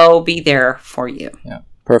go be there for you. Yeah.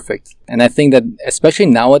 Perfect. And I think that especially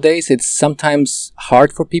nowadays, it's sometimes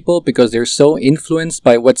hard for people because they're so influenced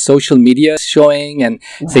by what social media is showing and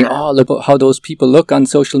saying, oh, look how those people look on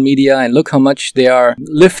social media and look how much they are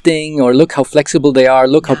lifting or look how flexible they are,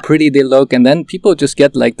 look how pretty they look. And then people just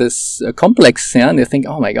get like this complex and they think,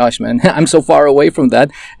 oh my gosh, man, I'm so far away from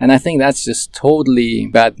that. And I think that's just totally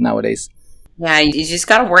bad nowadays. Yeah, you just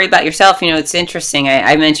got to worry about yourself. It's interesting.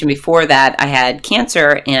 I mentioned before that I had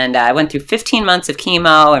cancer and I went through 15 months of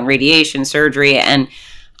chemo and radiation surgery and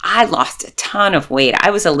I lost a ton of weight.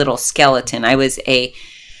 I was a little skeleton. At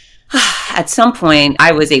some point,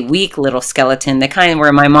 I was a weak little skeleton, the kind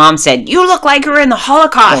where my mom said, you look like you're in the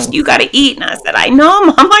Holocaust. You got to eat. And I said, I know,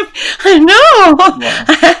 Mom. I know.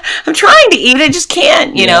 Yeah. I'm trying to eat. I just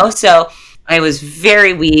can't, you know. So I was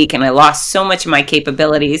very weak and I lost so much of my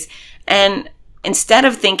capabilities. And instead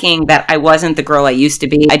of thinking that I wasn't the girl I used to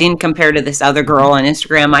be, I didn't compare to this other girl on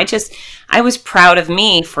Instagram. I was proud of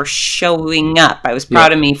me for showing up. I was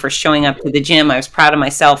proud of me for showing up to the gym. I was proud of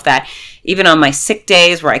myself that even on my sick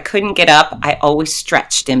days where I couldn't get up, I always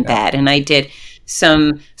stretched in bed and I did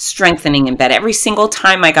some strengthening in bed. Every single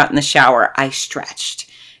time I got in the shower, I stretched.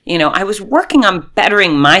 I was working on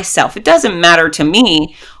bettering myself. It doesn't matter to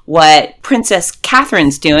me what Princess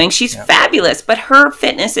Catherine's doing. She's fabulous, but her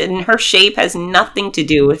fitness and her shape has nothing to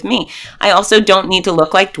do with me. I also don't need to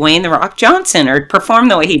look like Dwayne "The Rock" Johnson or perform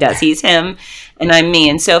the way he does. He's him and I'm me.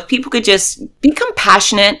 And so if people could just be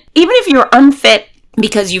compassionate, even if you're unfit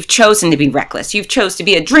because you've chosen to be reckless. You've chosen to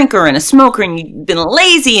be a drinker and a smoker and you've been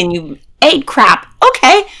lazy and you ate crap.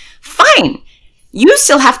 Okay, fine. You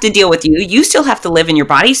still have to deal with you. You still have to live in your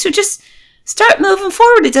body. So just start moving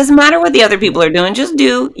forward. It doesn't matter what the other people are doing. Just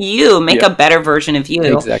do you. Make a better version of you.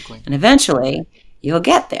 Exactly. And eventually you'll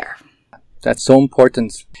get there. That's so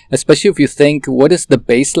important, especially if you think, what is the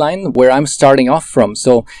baseline where I'm starting off from?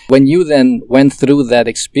 So when you then went through that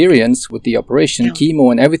experience with the operation, chemo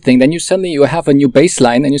and everything, then you have a new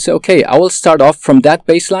baseline and you say, okay, I will start off from that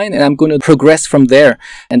baseline and I'm going to progress from there.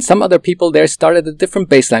 And some other people there started a different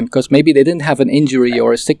baseline because maybe they didn't have an injury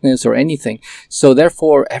or a sickness or anything. So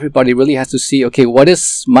therefore, everybody really has to see, okay, what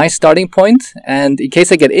is my starting point? And in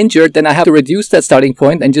case I get injured, then I have to reduce that starting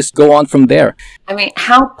point and just go on from there. I mean,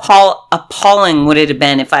 how appalling would it have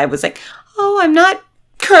been if I was like, oh, I'm not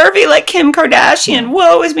curvy like Kim Kardashian.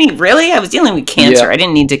 Woe is me. Really? I was dealing with cancer. I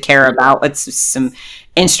didn't need to care about what's some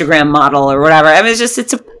Instagram model or whatever. I mean,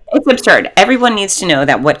 it's absurd. Everyone needs to know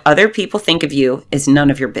that what other people think of you is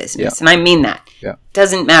none of your business. And I mean that.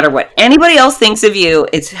 Doesn't matter what anybody else thinks of you.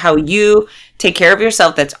 It's how you take care of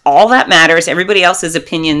yourself. That's all that matters. Everybody else's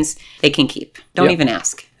opinions, they can keep. Don't even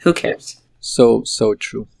ask. Who cares? So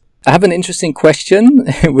true. I have an interesting question,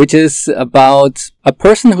 which is about a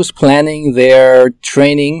person who's planning their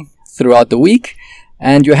training throughout the week.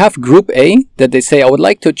 And you have group A that they say, I would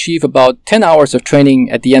like to achieve about 10 hours of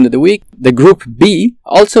training at the end of the week. The group B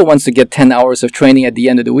also wants to get 10 hours of training at the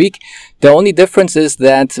end of the week. The only difference is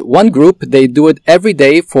that one group, they do it every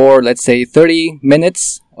day for, let's say, 30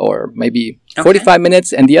 minutes or maybe 45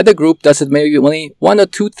 minutes. And the other group does it maybe only 1 or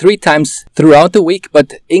 2, 3 times throughout the week,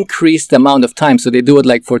 but increase the amount of time. So they do it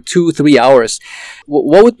like for 2-3 hours.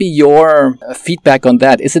 What would be your feedback on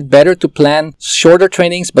that? Is it better to plan shorter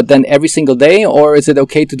trainings, but then every single day? Or is it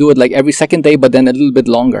okay to do it like every second day, but then a little bit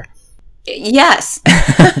longer? Yes.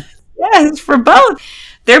 Yes, for both.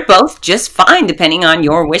 They're both just fine depending on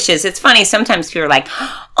your wishes. It's funny. Sometimes people are like,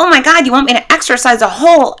 oh my God, you want me to exercise a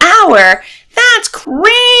whole hour? That's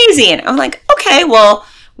crazy. And I'm like, okay, well,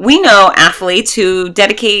 we know athletes who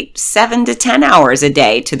dedicate 7 to 10 hours a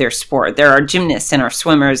day to their sport. There are gymnasts and our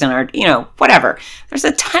swimmers and our, whatever. There's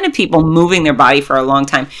a ton of people moving their body for a long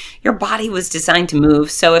time. Your body was designed to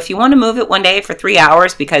move. So if you want to move it one day for 3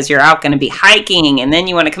 hours because you're out going to be hiking and then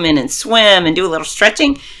you want to come in and swim and do a little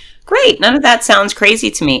stretching, great. None of that sounds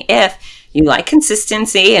crazy to me. If you like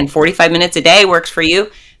consistency and 45 minutes a day works for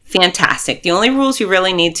you, fantastic. The only rules you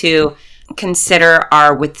really need to consider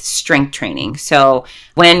are with strength training. So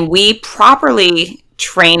when we properly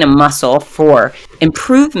train a muscle for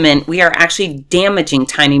improvement, we are actually damaging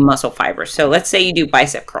tiny muscle fibers. So let's say you do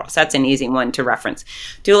bicep curls. That's an easy one to reference.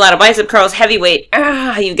 Do a lot of bicep curls, heavyweight.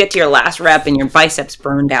 You get to your last rep and your biceps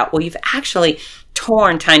burned out. Well, you've actually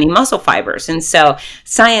torn tiny muscle fibers. And so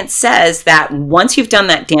science says that once you've done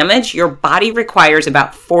that damage, your body requires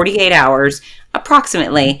about 48 hours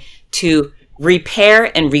approximately to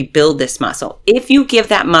repair and rebuild this muscle. If you give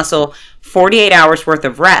that muscle 48 hours worth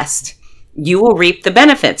of rest, you will reap the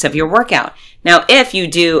benefits of your workout. Now, if you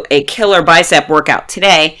do a killer bicep workout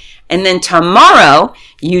today, and then tomorrow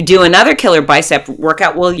you do another killer bicep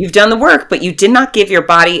workout, well, you've done the work, but you did not give your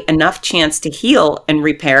body enough chance to heal and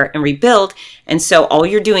repair and rebuild. And so all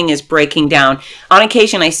you're doing is breaking down. On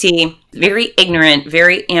occasion, I see very ignorant,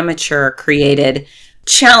 very amateur created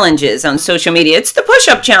challenges on social media. It's the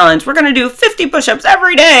push-up challenge. We're going to do 50 push-ups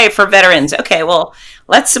every day for veterans. Okay, well,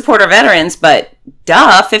 let's support our veterans, but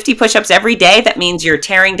 50 push-ups every day. That means you're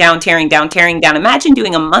tearing down. Imagine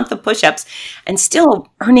doing a month of push-ups and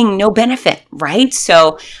still earning no benefit, right?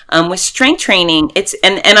 So with strength training, it's,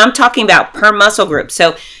 and I'm talking about per muscle group.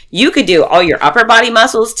 So you could do all your upper body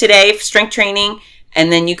muscles today, strength training,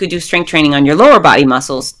 and then you could do strength training on your lower body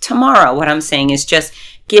muscles tomorrow. What I'm saying is just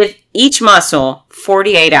give each muscle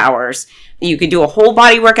 48 hours. You could do a whole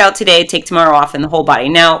body workout today, take tomorrow off in the whole body.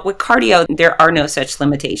 Now, with cardio, there are no such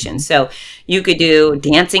limitations. So you could do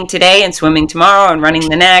dancing today and swimming tomorrow and running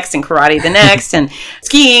the next and karate the next and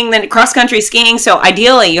skiing, then cross-country skiing. So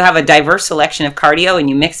ideally, you have a diverse selection of cardio and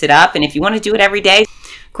you mix it up. And if you want to do it every day,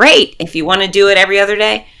 great. If you want to do it every other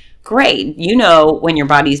day, great. You know when your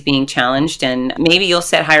body's being challenged, and maybe you'll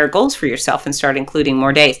set higher goals for yourself and start including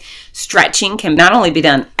more days. Stretching can not only be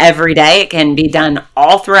done every day, it can be done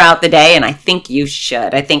all throughout the day, and I think you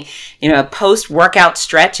should. I think, a post-workout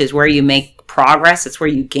stretch is where you make progress. It's where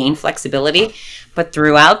you gain flexibility. But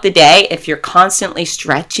throughout the day, if you're constantly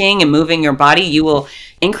stretching and moving your body, you will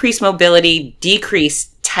increase mobility,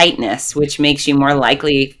 decrease tightness, which makes you more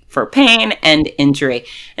likely for pain and injury.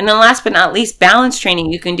 And then last but not least, balance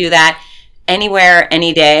training. You can do that anywhere,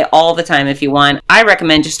 any day, all the time if you want. I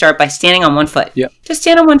recommend just start by standing on one foot. Yep. Just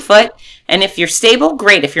stand on one foot And if you're stable,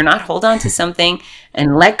 great. If you're not, hold on to something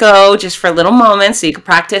and let go just for a little moment so you can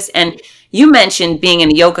practice. And you mentioned being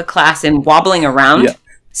in a yoga class and wobbling around. Yeah.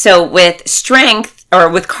 So with strength or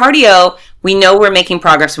with cardio, we know we're making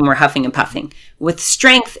progress when we're huffing and puffing. With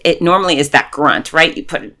strength, it normally is that grunt, right? You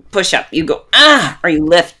push up, you go, or you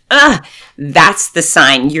lift, That's the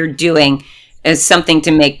sign you're doing is something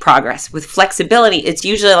to make progress. With flexibility, it's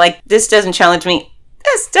usually like, this doesn't challenge me.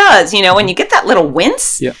 This does. When you get that little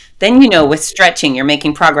wince, then with stretching, you're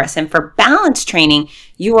making progress. And for balance training,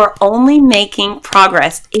 you are only making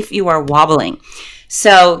progress if you are wobbling.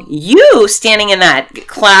 So you standing in that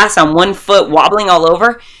class on one foot, wobbling all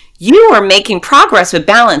over, you are making progress with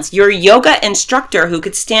balance. Your yoga instructor who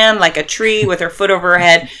could stand like a tree with her foot over her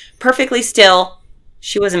head, perfectly still,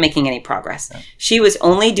 she wasn't making any progress. She was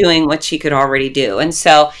only doing what she could already do. And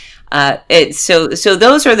so so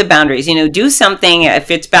those are the boundaries. Do something. If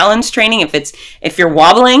it's balance training, if you're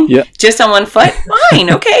wobbling just on one foot, fine.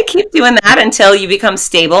 Okay, keep doing that until you become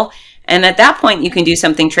stable. And at that point, you can do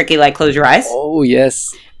something tricky like close your eyes. Oh,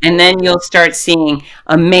 yes. And then you'll start seeing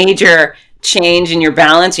a major change in your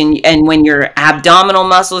balance. And when your abdominal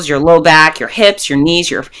muscles, your low back, your hips, your knees,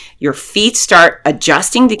 your feet start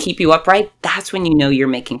adjusting to keep you upright, that's when you know you're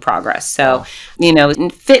making progress. So, in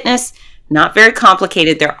fitness, not very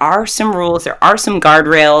complicated. There are some rules. There are some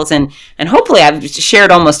guardrails. And hopefully I've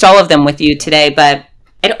shared almost all of them with you today. But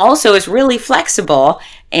it also is really flexible.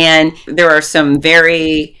 And there are some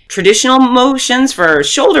very traditional motions for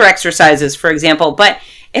shoulder exercises, for example. But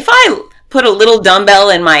if I put a little dumbbell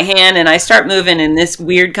in my hand and I start moving in this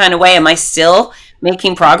weird kind of way, am I still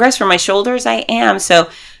making progress for my shoulders? I am. So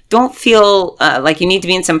don't feel like you need to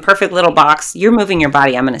be in some perfect little box. You're moving your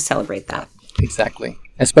body. I'm going to celebrate that. Exactly.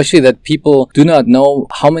 Especially that people do not know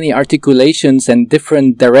how many articulations and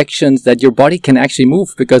different directions that your body can actually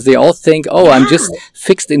move, because they all think, I'm just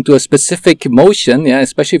fixed into a specific motion. Yeah,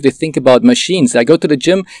 especially if they think about machines. I go to the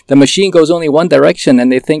gym, the machine goes only one direction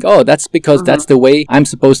and they think, that's because that's the way I'm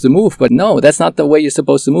supposed to move. But no, that's not the way you're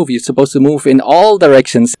supposed to move. You're supposed to move in all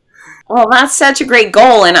directions. Well, that's such a great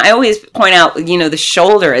goal. And I always point out, the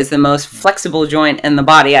shoulder is the most flexible joint in the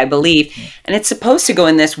body, I believe. And it's supposed to go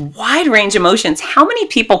in this wide range of motions. How many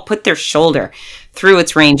people put their shoulder through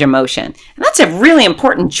its range of motion? And that's a really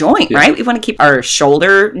important joint, right? We want to keep our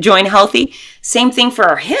shoulder joint healthy. Same thing for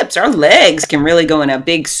our hips. Our legs can really go in a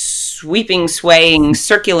big sweeping, swaying,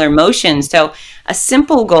 circular motion. So a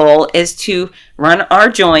simple goal is to run our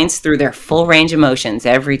joints through their full range of motions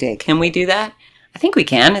every day. Can we do that? I think we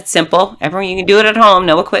can. It's simple. Everyone, you can do it at home.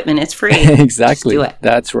 No equipment. It's free. Exactly. Just do it.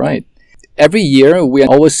 That's right. Every year, we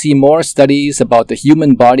always see more studies about the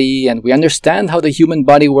human body, and we understand how the human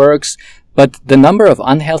body works. But the number of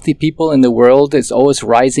unhealthy people in the world is always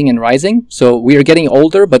rising and rising. So we are getting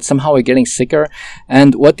older, but somehow we're getting sicker.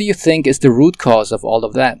 And what do you think is the root cause of all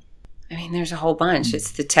of that? I mean, there's a whole bunch.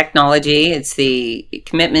 It's the technology. It's the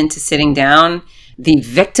commitment to sitting down, the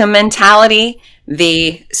victim mentality,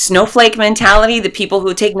 the snowflake mentality, the people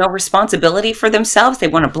who take no responsibility for themselves. They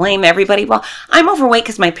want to blame everybody. Well, I'm overweight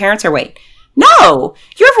because my parents are overweight. No,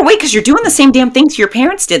 you're overweight because you're doing the same damn things your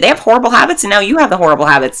parents did. They have horrible habits and now you have the horrible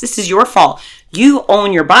habits. This is your fault. You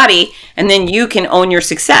own your body and then you can own your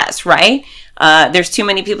success, right? There's too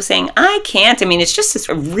many people saying, I can't. I mean, it's just this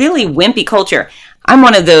really wimpy culture. I'm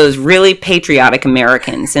one of those really patriotic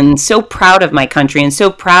Americans and so proud of my country and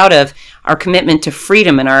so proud of our commitment to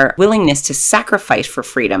freedom and our willingness to sacrifice for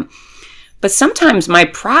freedom. But sometimes my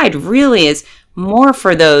pride really is more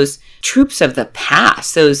for those troops of the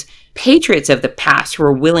past, those patriots of the past who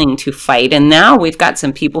are willing to fight. And now we've got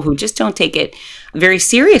some people who just don't take it very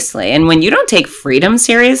seriously. And when you don't take freedom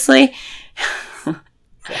seriously,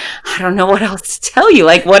 I don't know what else to tell you.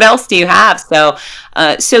 Like, what else do you have? So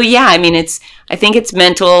yeah, I mean, I think it's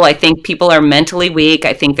mental. I think people are mentally weak.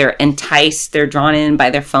 I think they're enticed. They're drawn in by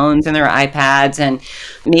their phones and their iPads. And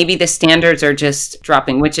maybe the standards are just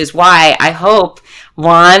dropping, which is why I hope,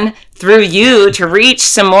 Juan, through you, to reach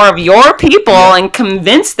some more of your people and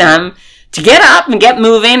convince them to get up and get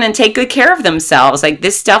moving and take good care of themselves. Like,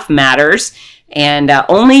 this stuff matters. And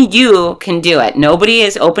only you can do it. Nobody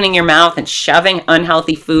is opening your mouth and shoving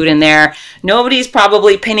unhealthy food in there. Nobody's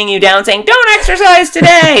probably pinning you down saying, don't exercise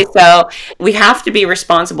today. So we have to be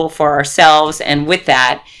responsible for ourselves. And with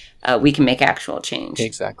that, we can make actual change.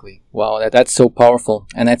 Exactly. Wow, that's so powerful.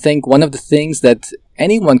 And I think one of the things that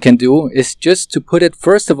anyone can do is just to put it,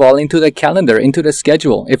 first of all, into the calendar, into the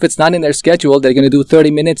schedule. If it's not in their schedule, they're going to do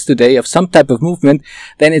 30 minutes today of some type of movement,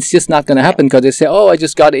 then it's just not going to happen because they say, oh, I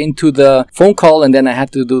just got into the phone call and then I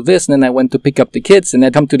had to do this and then I went to pick up the kids and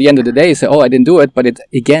then come to the end of the day and say, oh, I didn't do it. But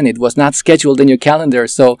it was not scheduled in your calendar.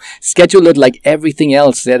 So schedule it like everything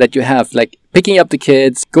else that you have, like picking up the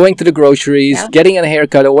kids, going to the groceries, getting a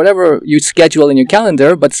haircut, or whatever you schedule in your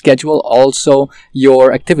calendar, but schedule also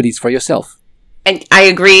your activities for yourself. And I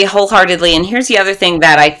agree wholeheartedly. And here's the other thing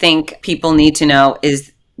that I think people need to know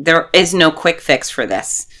is there is no quick fix for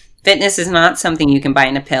this. Fitness is not something you can buy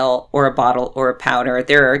in a pill or a bottle or a powder.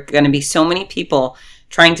 There are going to be so many people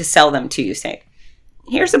trying to sell them to you. Say,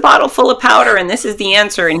 here's a bottle full of powder and this is the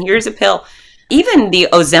answer and here's a pill. Even the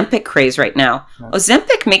Ozempic craze right now.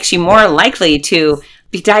 Ozempic makes you more likely to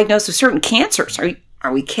be diagnosed with certain cancers.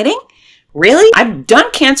 Are we kidding? Really? I've done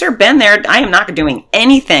cancer, been there. I am not doing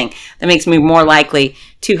anything that makes me more likely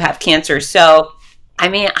to have cancer. So, I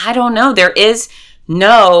mean, I don't know. There is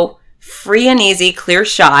no free and easy, clear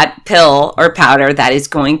shot pill or powder that is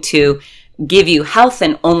going to give you health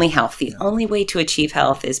and only health. The only way to achieve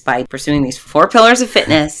health is by pursuing these 4 pillars of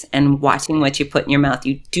fitness and watching what you put in your mouth.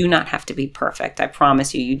 You do not have to be perfect. I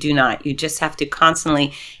promise you, you do not. You just have to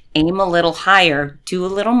constantly aim a little higher, do a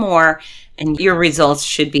little more, and your results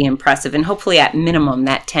should be impressive. And hopefully at minimum,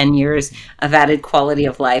 that 10 years of added quality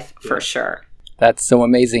of life for sure. That's so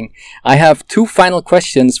amazing. I have 2 final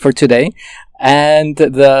questions for today. And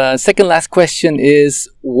the second last question is,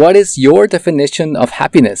 what is your definition of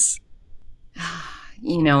happiness?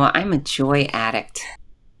 You know, I'm a joy addict.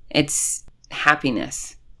 It's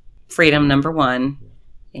happiness. Freedom, number 1.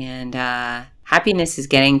 And happiness is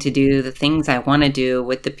getting to do the things I want to do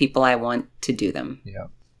with the people I want to do them. Yeah.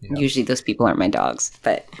 Usually those people aren't my dogs,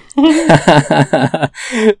 but...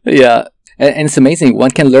 Yeah. And it's amazing. One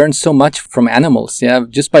can learn so much from animals. Yeah,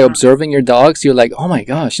 just by observing your dogs, you're like, oh my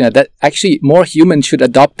gosh, yeah, that actually more humans should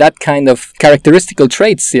adopt that kind of characteristical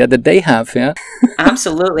traits, that they have. Yeah,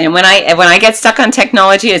 absolutely. And when I get stuck on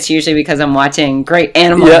technology, it's usually because I'm watching great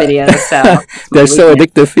animal videos. So they're so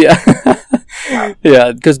addictive. Yeah.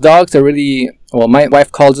 Yeah, because dogs are really, well, my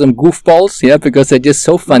wife calls them goofballs, because they're just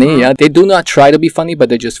so funny, They do not try to be funny, but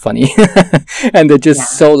they're just funny. And they're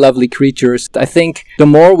just so lovely creatures. I think the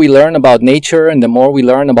more we learn about nature and the more we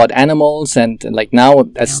learn about animals, and like now,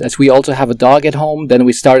 as we also have a dog at home, then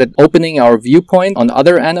we started opening our viewpoint on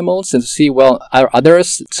other animals and see, well, are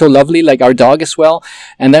others so lovely like our dog as well?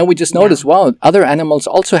 And then we just notice, wow, other animals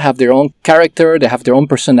also have their own character, they have their own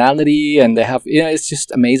personality, and they have, it's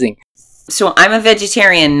just amazing. So I'm a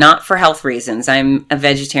vegetarian, not for health reasons. I'm a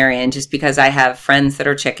vegetarian just because I have friends that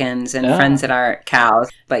are chickens and friends that are cows.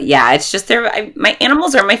 But yeah, it's just my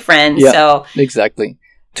animals are my friends. Yeah, so exactly.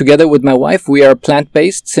 Together with my wife, we are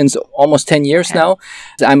plant-based since almost 10 years now.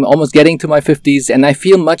 I'm almost getting to my 50s, and I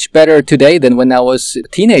feel much better today than when I was a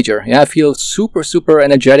teenager. Yeah, I feel super, super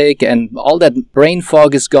energetic, and all that brain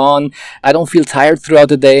fog is gone. I don't feel tired throughout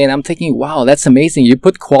the day, and I'm thinking, wow, that's amazing. You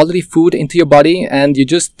put quality food into your body, and you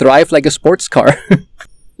just thrive like a sports car.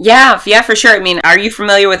 Yeah, for sure. I mean, are you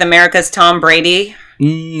familiar with America's Tom Brady?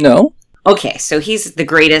 No. Okay, so he's the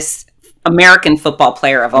greatest American football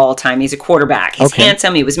player of all time. He's a quarterback. He's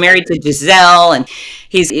handsome. He was married to Giselle, and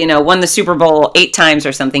he's, won the Super Bowl 8 times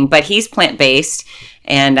or something, but he's plant-based.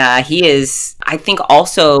 And he is, I think,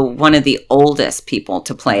 also one of the oldest people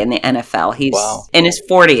to play in the NFL. He's in his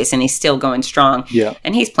 40s, and he's still going strong. Yeah.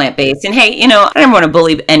 And he's plant-based. And hey, I don't want to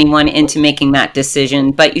bully anyone into making that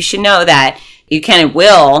decision, but you should know that you can and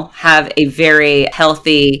will have a very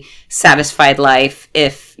healthy, satisfied life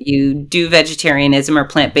if you do vegetarianism or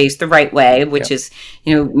plant-based the right way, which is,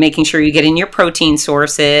 making sure you get in your protein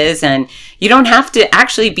sources. And you don't have to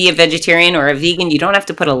actually be a vegetarian or a vegan. You don't have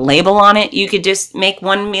to put a label on it. You could just make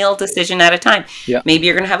one meal decision at a time. Yeah. Maybe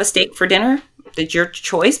you're going to have a steak for dinner. That's your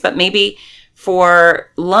choice. But maybe for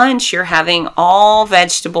lunch, you're having all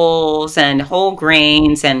vegetables and whole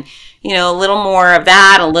grains, and a little more of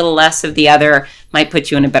that, a little less of the other might put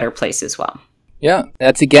you in a better place as well. Yeah,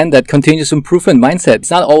 that's again that continuous improvement mindset. It's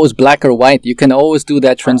not always black or white. You can always do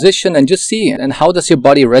that transition and just see, and how does your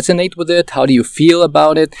body resonate with it? How do you feel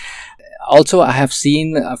about it? Also, I have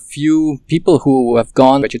seen a few people who have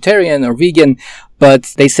gone vegetarian or vegan,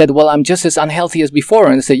 but they said, well, I'm just as unhealthy as before.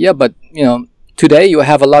 And I said, yeah, but, today you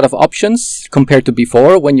have a lot of options compared to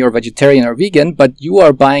before when you're vegetarian or vegan, but you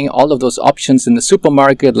are buying all of those options in the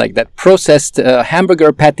supermarket, like that processed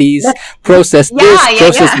hamburger patties, processed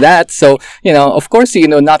that. So, of course,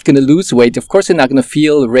 not going to lose weight. Of course, you're not going to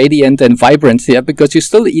feel radiant and vibrant, because you're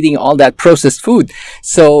still eating all that processed food.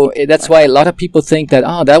 So that's why a lot of people think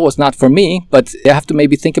that, that was not for me, but they have to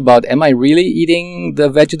maybe think about, am I really eating the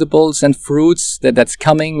vegetables and fruits that's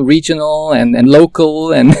coming regional and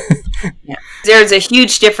local and There's a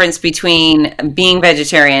huge difference between being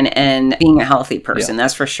vegetarian and being a healthy person.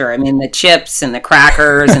 That's for sure. I mean, the chips and the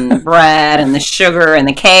crackers and the bread and the sugar and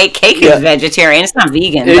the cake. Cake is vegetarian. It's not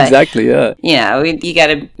vegan. Exactly. You got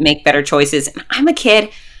to make better choices. And I'm a kid.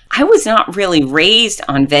 I was not really raised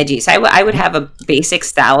on veggies. I would have a basic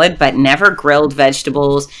salad, but never grilled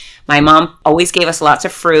vegetables. My mom always gave us lots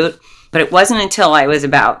of fruit, but it wasn't until I was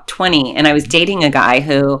about 20 and I was dating a guy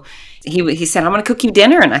who he said, I'm going to cook you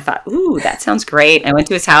dinner. And I thought, ooh, that sounds great. I went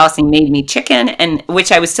to his house and he made me chicken, and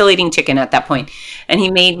which I was still eating chicken at that point. And he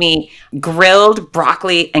made me grilled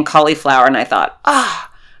broccoli and cauliflower. And I thought,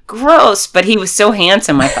 gross. But he was so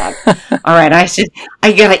handsome. I thought, all right,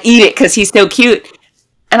 I got to eat it because he's so cute.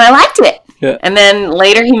 And I liked it. Yeah. And then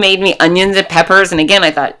later he made me onions and peppers. And again, I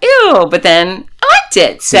thought, ew, but then I liked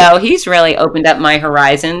it. So he's really opened up my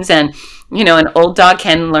horizons. And an old dog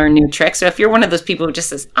can learn new tricks. So if you're one of those people who just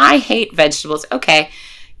says, I hate vegetables, okay,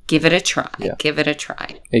 give it a try. Yeah. Give it a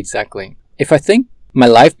try. Exactly. If I think my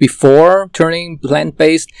life before turning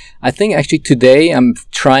plant-based, I think actually today I'm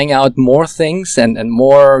trying out more things and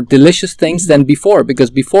more delicious things than before. Because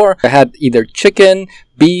before I had either chicken,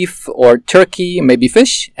 beef or turkey, maybe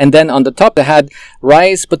fish, and then on the top I had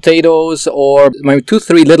rice, potatoes, or maybe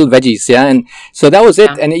 2-3 little veggies, and so that was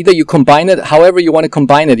it. And either you combine it however you want to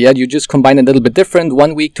combine it, you just combine it a little bit different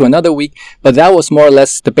one week to another week, but that was more or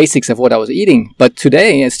less the basics of what I was eating. But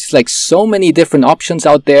today it's just like so many different options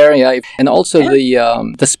out there, and also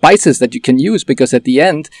the spices that you can use, because at the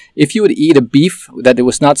end, if you would eat a beef that it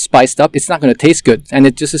was not spiced up, it's not going to taste good. And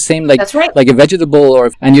it's just the same like a vegetable,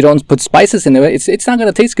 and you don't put spices in it, it's not going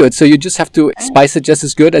to taste good. So you just have to spice it just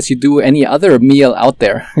as good as you do any other meal out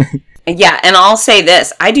there. Yeah, and I'll say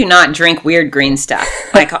this. I do not drink weird green stuff.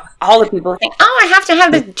 Like all the people think, I have to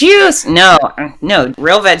have the juice. No,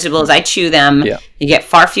 real vegetables, I chew them. Yeah. You get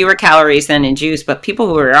far fewer calories than in juice, but people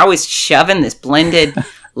who are always shoving this blended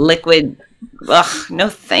liquid, no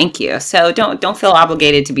thank you. So don't feel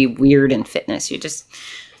obligated to be weird in fitness. You just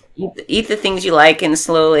eat the things you like and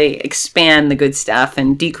slowly expand the good stuff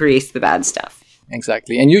and decrease the bad stuff.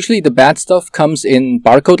 Exactly. And usually the bad stuff comes in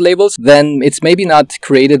barcode labels. Then it's maybe not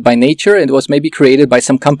created by nature. It was maybe created by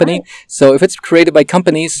some company. Right. So if it's created by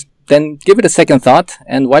companies, then give it a second thought.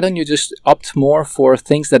 And why don't you just opt more for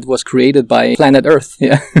things that was created by planet Earth?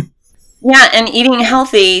 Yeah. Yeah, and eating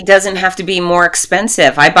healthy doesn't have to be more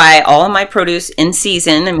expensive. I buy all of my produce in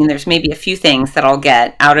season. I mean, there's maybe a few things that I'll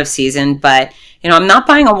get out of season, but I'm not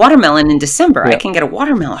buying a watermelon in December. Yeah. I can get a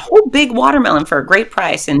whole big watermelon for a great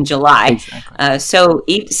price in July. Exactly. So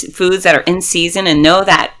eat foods that are in season and know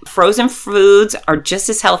that frozen foods are just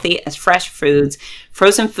as healthy as fresh foods.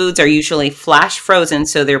 Frozen foods are usually flash frozen,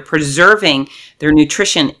 so they're preserving their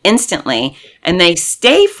nutrition instantly, and they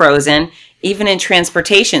stay frozen even in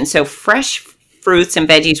transportation. So fresh fruits and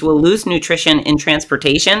veggies will lose nutrition in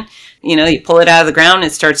transportation. You pull it out of the ground,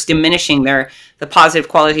 it starts diminishing. The positive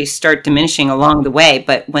qualities start diminishing along the way.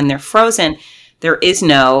 But when they're frozen, there is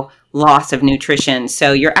no loss of nutrition.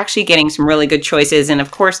 So you're actually getting some really good choices. And of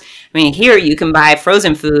course, here you can buy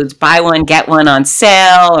frozen foods, buy one, get one on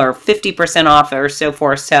sale or 50% off or so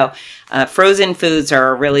forth. So frozen foods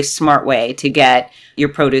are a really smart way to get your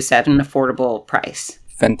produce at an affordable price.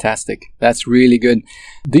 Fantastic. That's really good.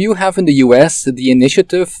 Do you have in the US the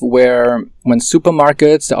initiative where when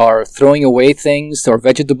supermarkets are throwing away things or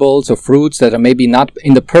vegetables or fruits that are maybe not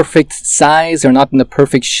in the perfect size or not in the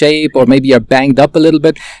perfect shape or maybe are banged up a little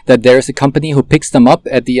bit, that there's a company who picks them up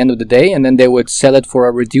at the end of the day and then they would sell it for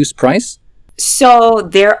a reduced price? So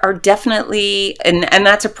there are definitely, and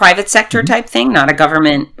that's a private sector type thing, not a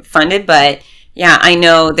government funded, but yeah, I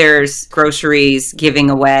know there's groceries giving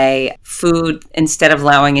away food instead of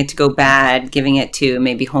allowing it to go bad, giving it to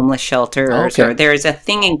maybe homeless shelters. Okay. Or there's a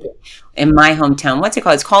thing in my hometown. What's it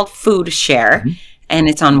called? It's called Food Share. Mm-hmm. And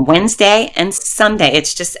it's on Wednesday and Sunday.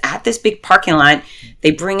 It's just at this big parking lot.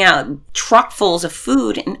 They bring out truckfuls of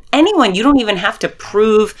food. And you don't even have to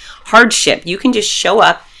prove hardship. You can just show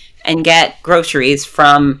up and get groceries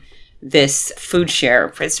from this Food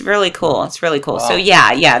Share. It's really cool. It's really cool. Wow. So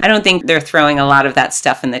yeah. I don't think they're throwing a lot of that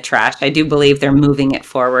stuff in the trash. I do believe they're moving it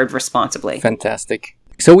forward responsibly. Fantastic.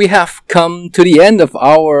 So we have come to the end of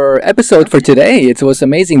our episode for today. It was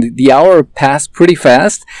amazing. The hour passed pretty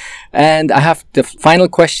fast. And I have the final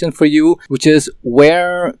question for you, which is,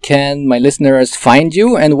 where can my listeners find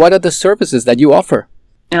you and what are the services that you offer?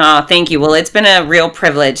 Oh, thank you. Well, it's been a real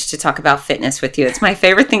privilege to talk about fitness with you. It's my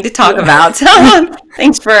favorite thing to talk about. So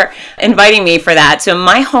thanks for inviting me for that. So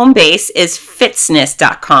my home base is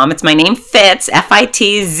fitzness.com. It's my name, Fitz,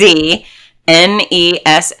 FITZNESS.com.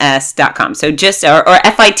 So just, or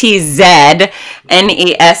FITZNESS,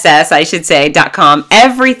 I should say, .com.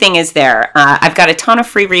 Everything is there. I've got a ton of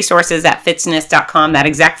free resources at fitzness.com. That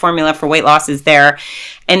exact formula for weight loss is there.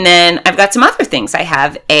 And then I've got some other things. I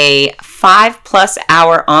have a 5+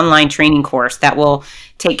 hour online training course that will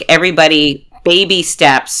take everybody baby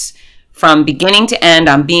steps from beginning to end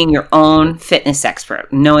on being your own fitness expert,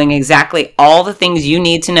 knowing exactly all the things you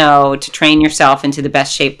need to know to train yourself into the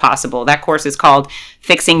best shape possible. That course is called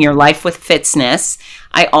Fixing Your Life with Fitzness.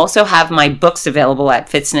 I also have my books available at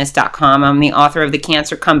fitzness.com. I'm the author of the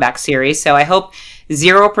Cancer Comeback series, so I hope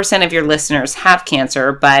 0% of your listeners have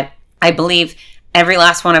cancer, but I believe every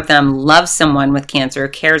last one of them loves someone with cancer,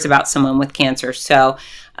 cares about someone with cancer. So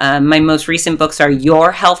my most recent books are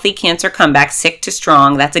Your Healthy Cancer Comeback, Sick to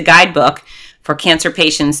Strong. That's a guidebook for cancer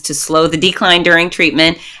patients to slow the decline during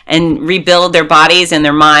treatment and rebuild their bodies and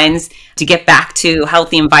their minds to get back to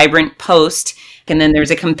healthy and vibrant post. And then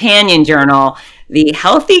there's a companion journal, the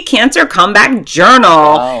Healthy Cancer Comeback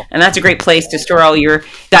Journal. Wow. And that's a great place to store all your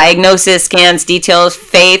diagnosis, scans, details,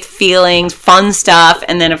 faith, feelings, fun stuff.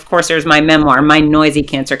 And then, of course, there's my memoir, My Noisy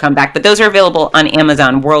Cancer Comeback. But those are available on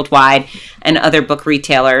Amazon worldwide and other book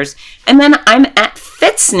retailers. And then I'm at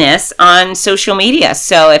Fitzness on social media.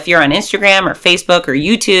 So if you're on Instagram or Facebook or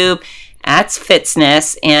YouTube, that's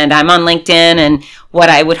Fitzness. And I'm on LinkedIn. And what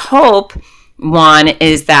I would hope, Juan,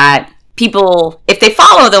 is that people, if they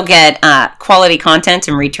follow, they'll get quality content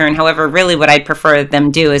in return. However, really what I'd prefer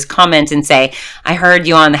them do is comment and say, I heard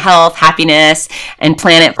you on the Health, Happiness, and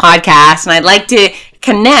Planet podcast, and I'd like to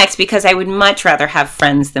connect because I would much rather have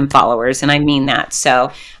friends than followers, and I mean that.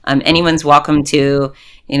 So anyone's welcome to,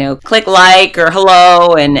 click like or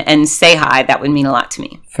hello and say hi. That would mean a lot to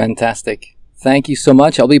me. Fantastic. Thank you so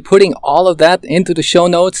much. I'll be putting all of that into the show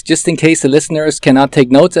notes just in case the listeners cannot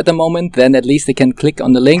take notes at the moment. Then at least they can click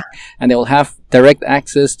on the link and they will have direct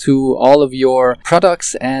access to all of your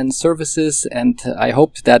products and services. And I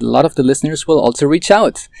hope that a lot of the listeners will also reach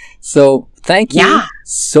out. So thank you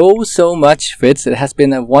so much, Fitz. It has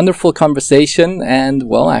been a wonderful conversation. And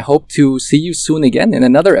well, I hope to see you soon again in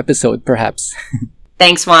another episode, perhaps.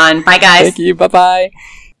 Thanks, Juan. Bye, guys. Thank you. Bye-bye.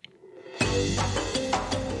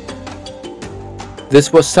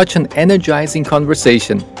 This was such an energizing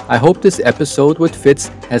conversation. I hope this episode with Fitz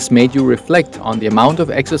has made you reflect on the amount of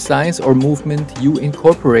exercise or movement you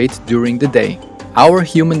incorporate during the day. Our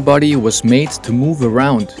human body was made to move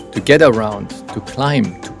around, to get around, to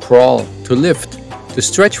climb, to crawl, to lift, to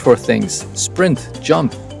stretch for things, sprint,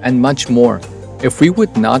 jump, and much more. If we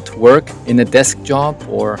would not work in a desk job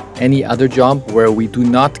or any other job where we do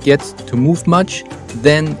not get to move much,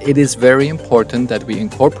 then it is very important that we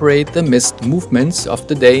incorporate the missed movements of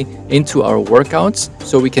the day into our workouts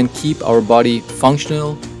so we can keep our body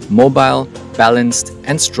functional, mobile, balanced,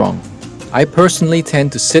 and strong. I personally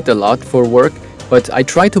tend to sit a lot for work, but I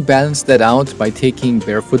try to balance that out by taking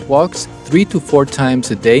barefoot walks 3 to 4 times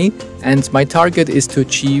a day, and my target is to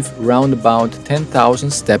achieve around about 10,000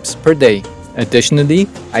 steps per day. Additionally,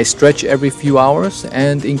 I stretch every few hours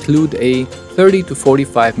and include a 30 to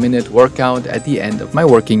 45 minute workout at the end of my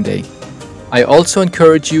working day. I also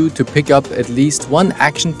encourage you to pick up at least one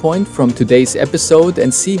action point from today's episode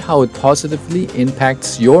and see how it positively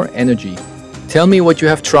impacts your energy. Tell me what you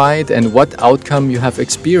have tried and what outcome you have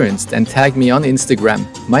experienced and tag me on Instagram.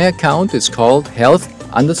 My account is called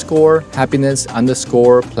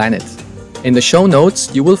health_happiness_planet. In the show notes,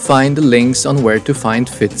 you will find the links on where to find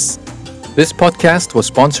Fitz. This podcast was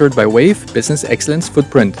sponsored by Wave Business Excellence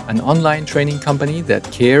Footprint, an online training company that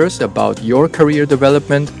cares about your career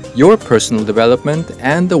development, your personal development,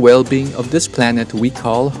 and the well-being of this planet we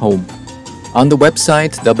call home. On the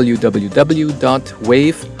website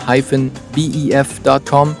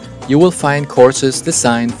www.wave-bef.com, you will find courses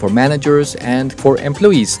designed for managers and for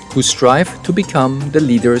employees who strive to become the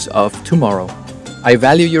leaders of tomorrow. I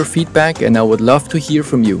value your feedback and I would love to hear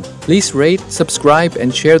from you. Please rate, subscribe,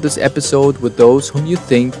 and share this episode with those whom you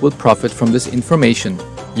think will profit from this information.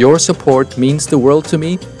 Your support means the world to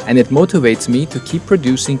me and it motivates me to keep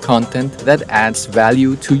producing content that adds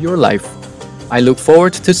value to your life. I look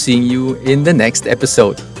forward to seeing you in the next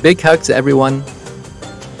episode. Big hugs, everyone.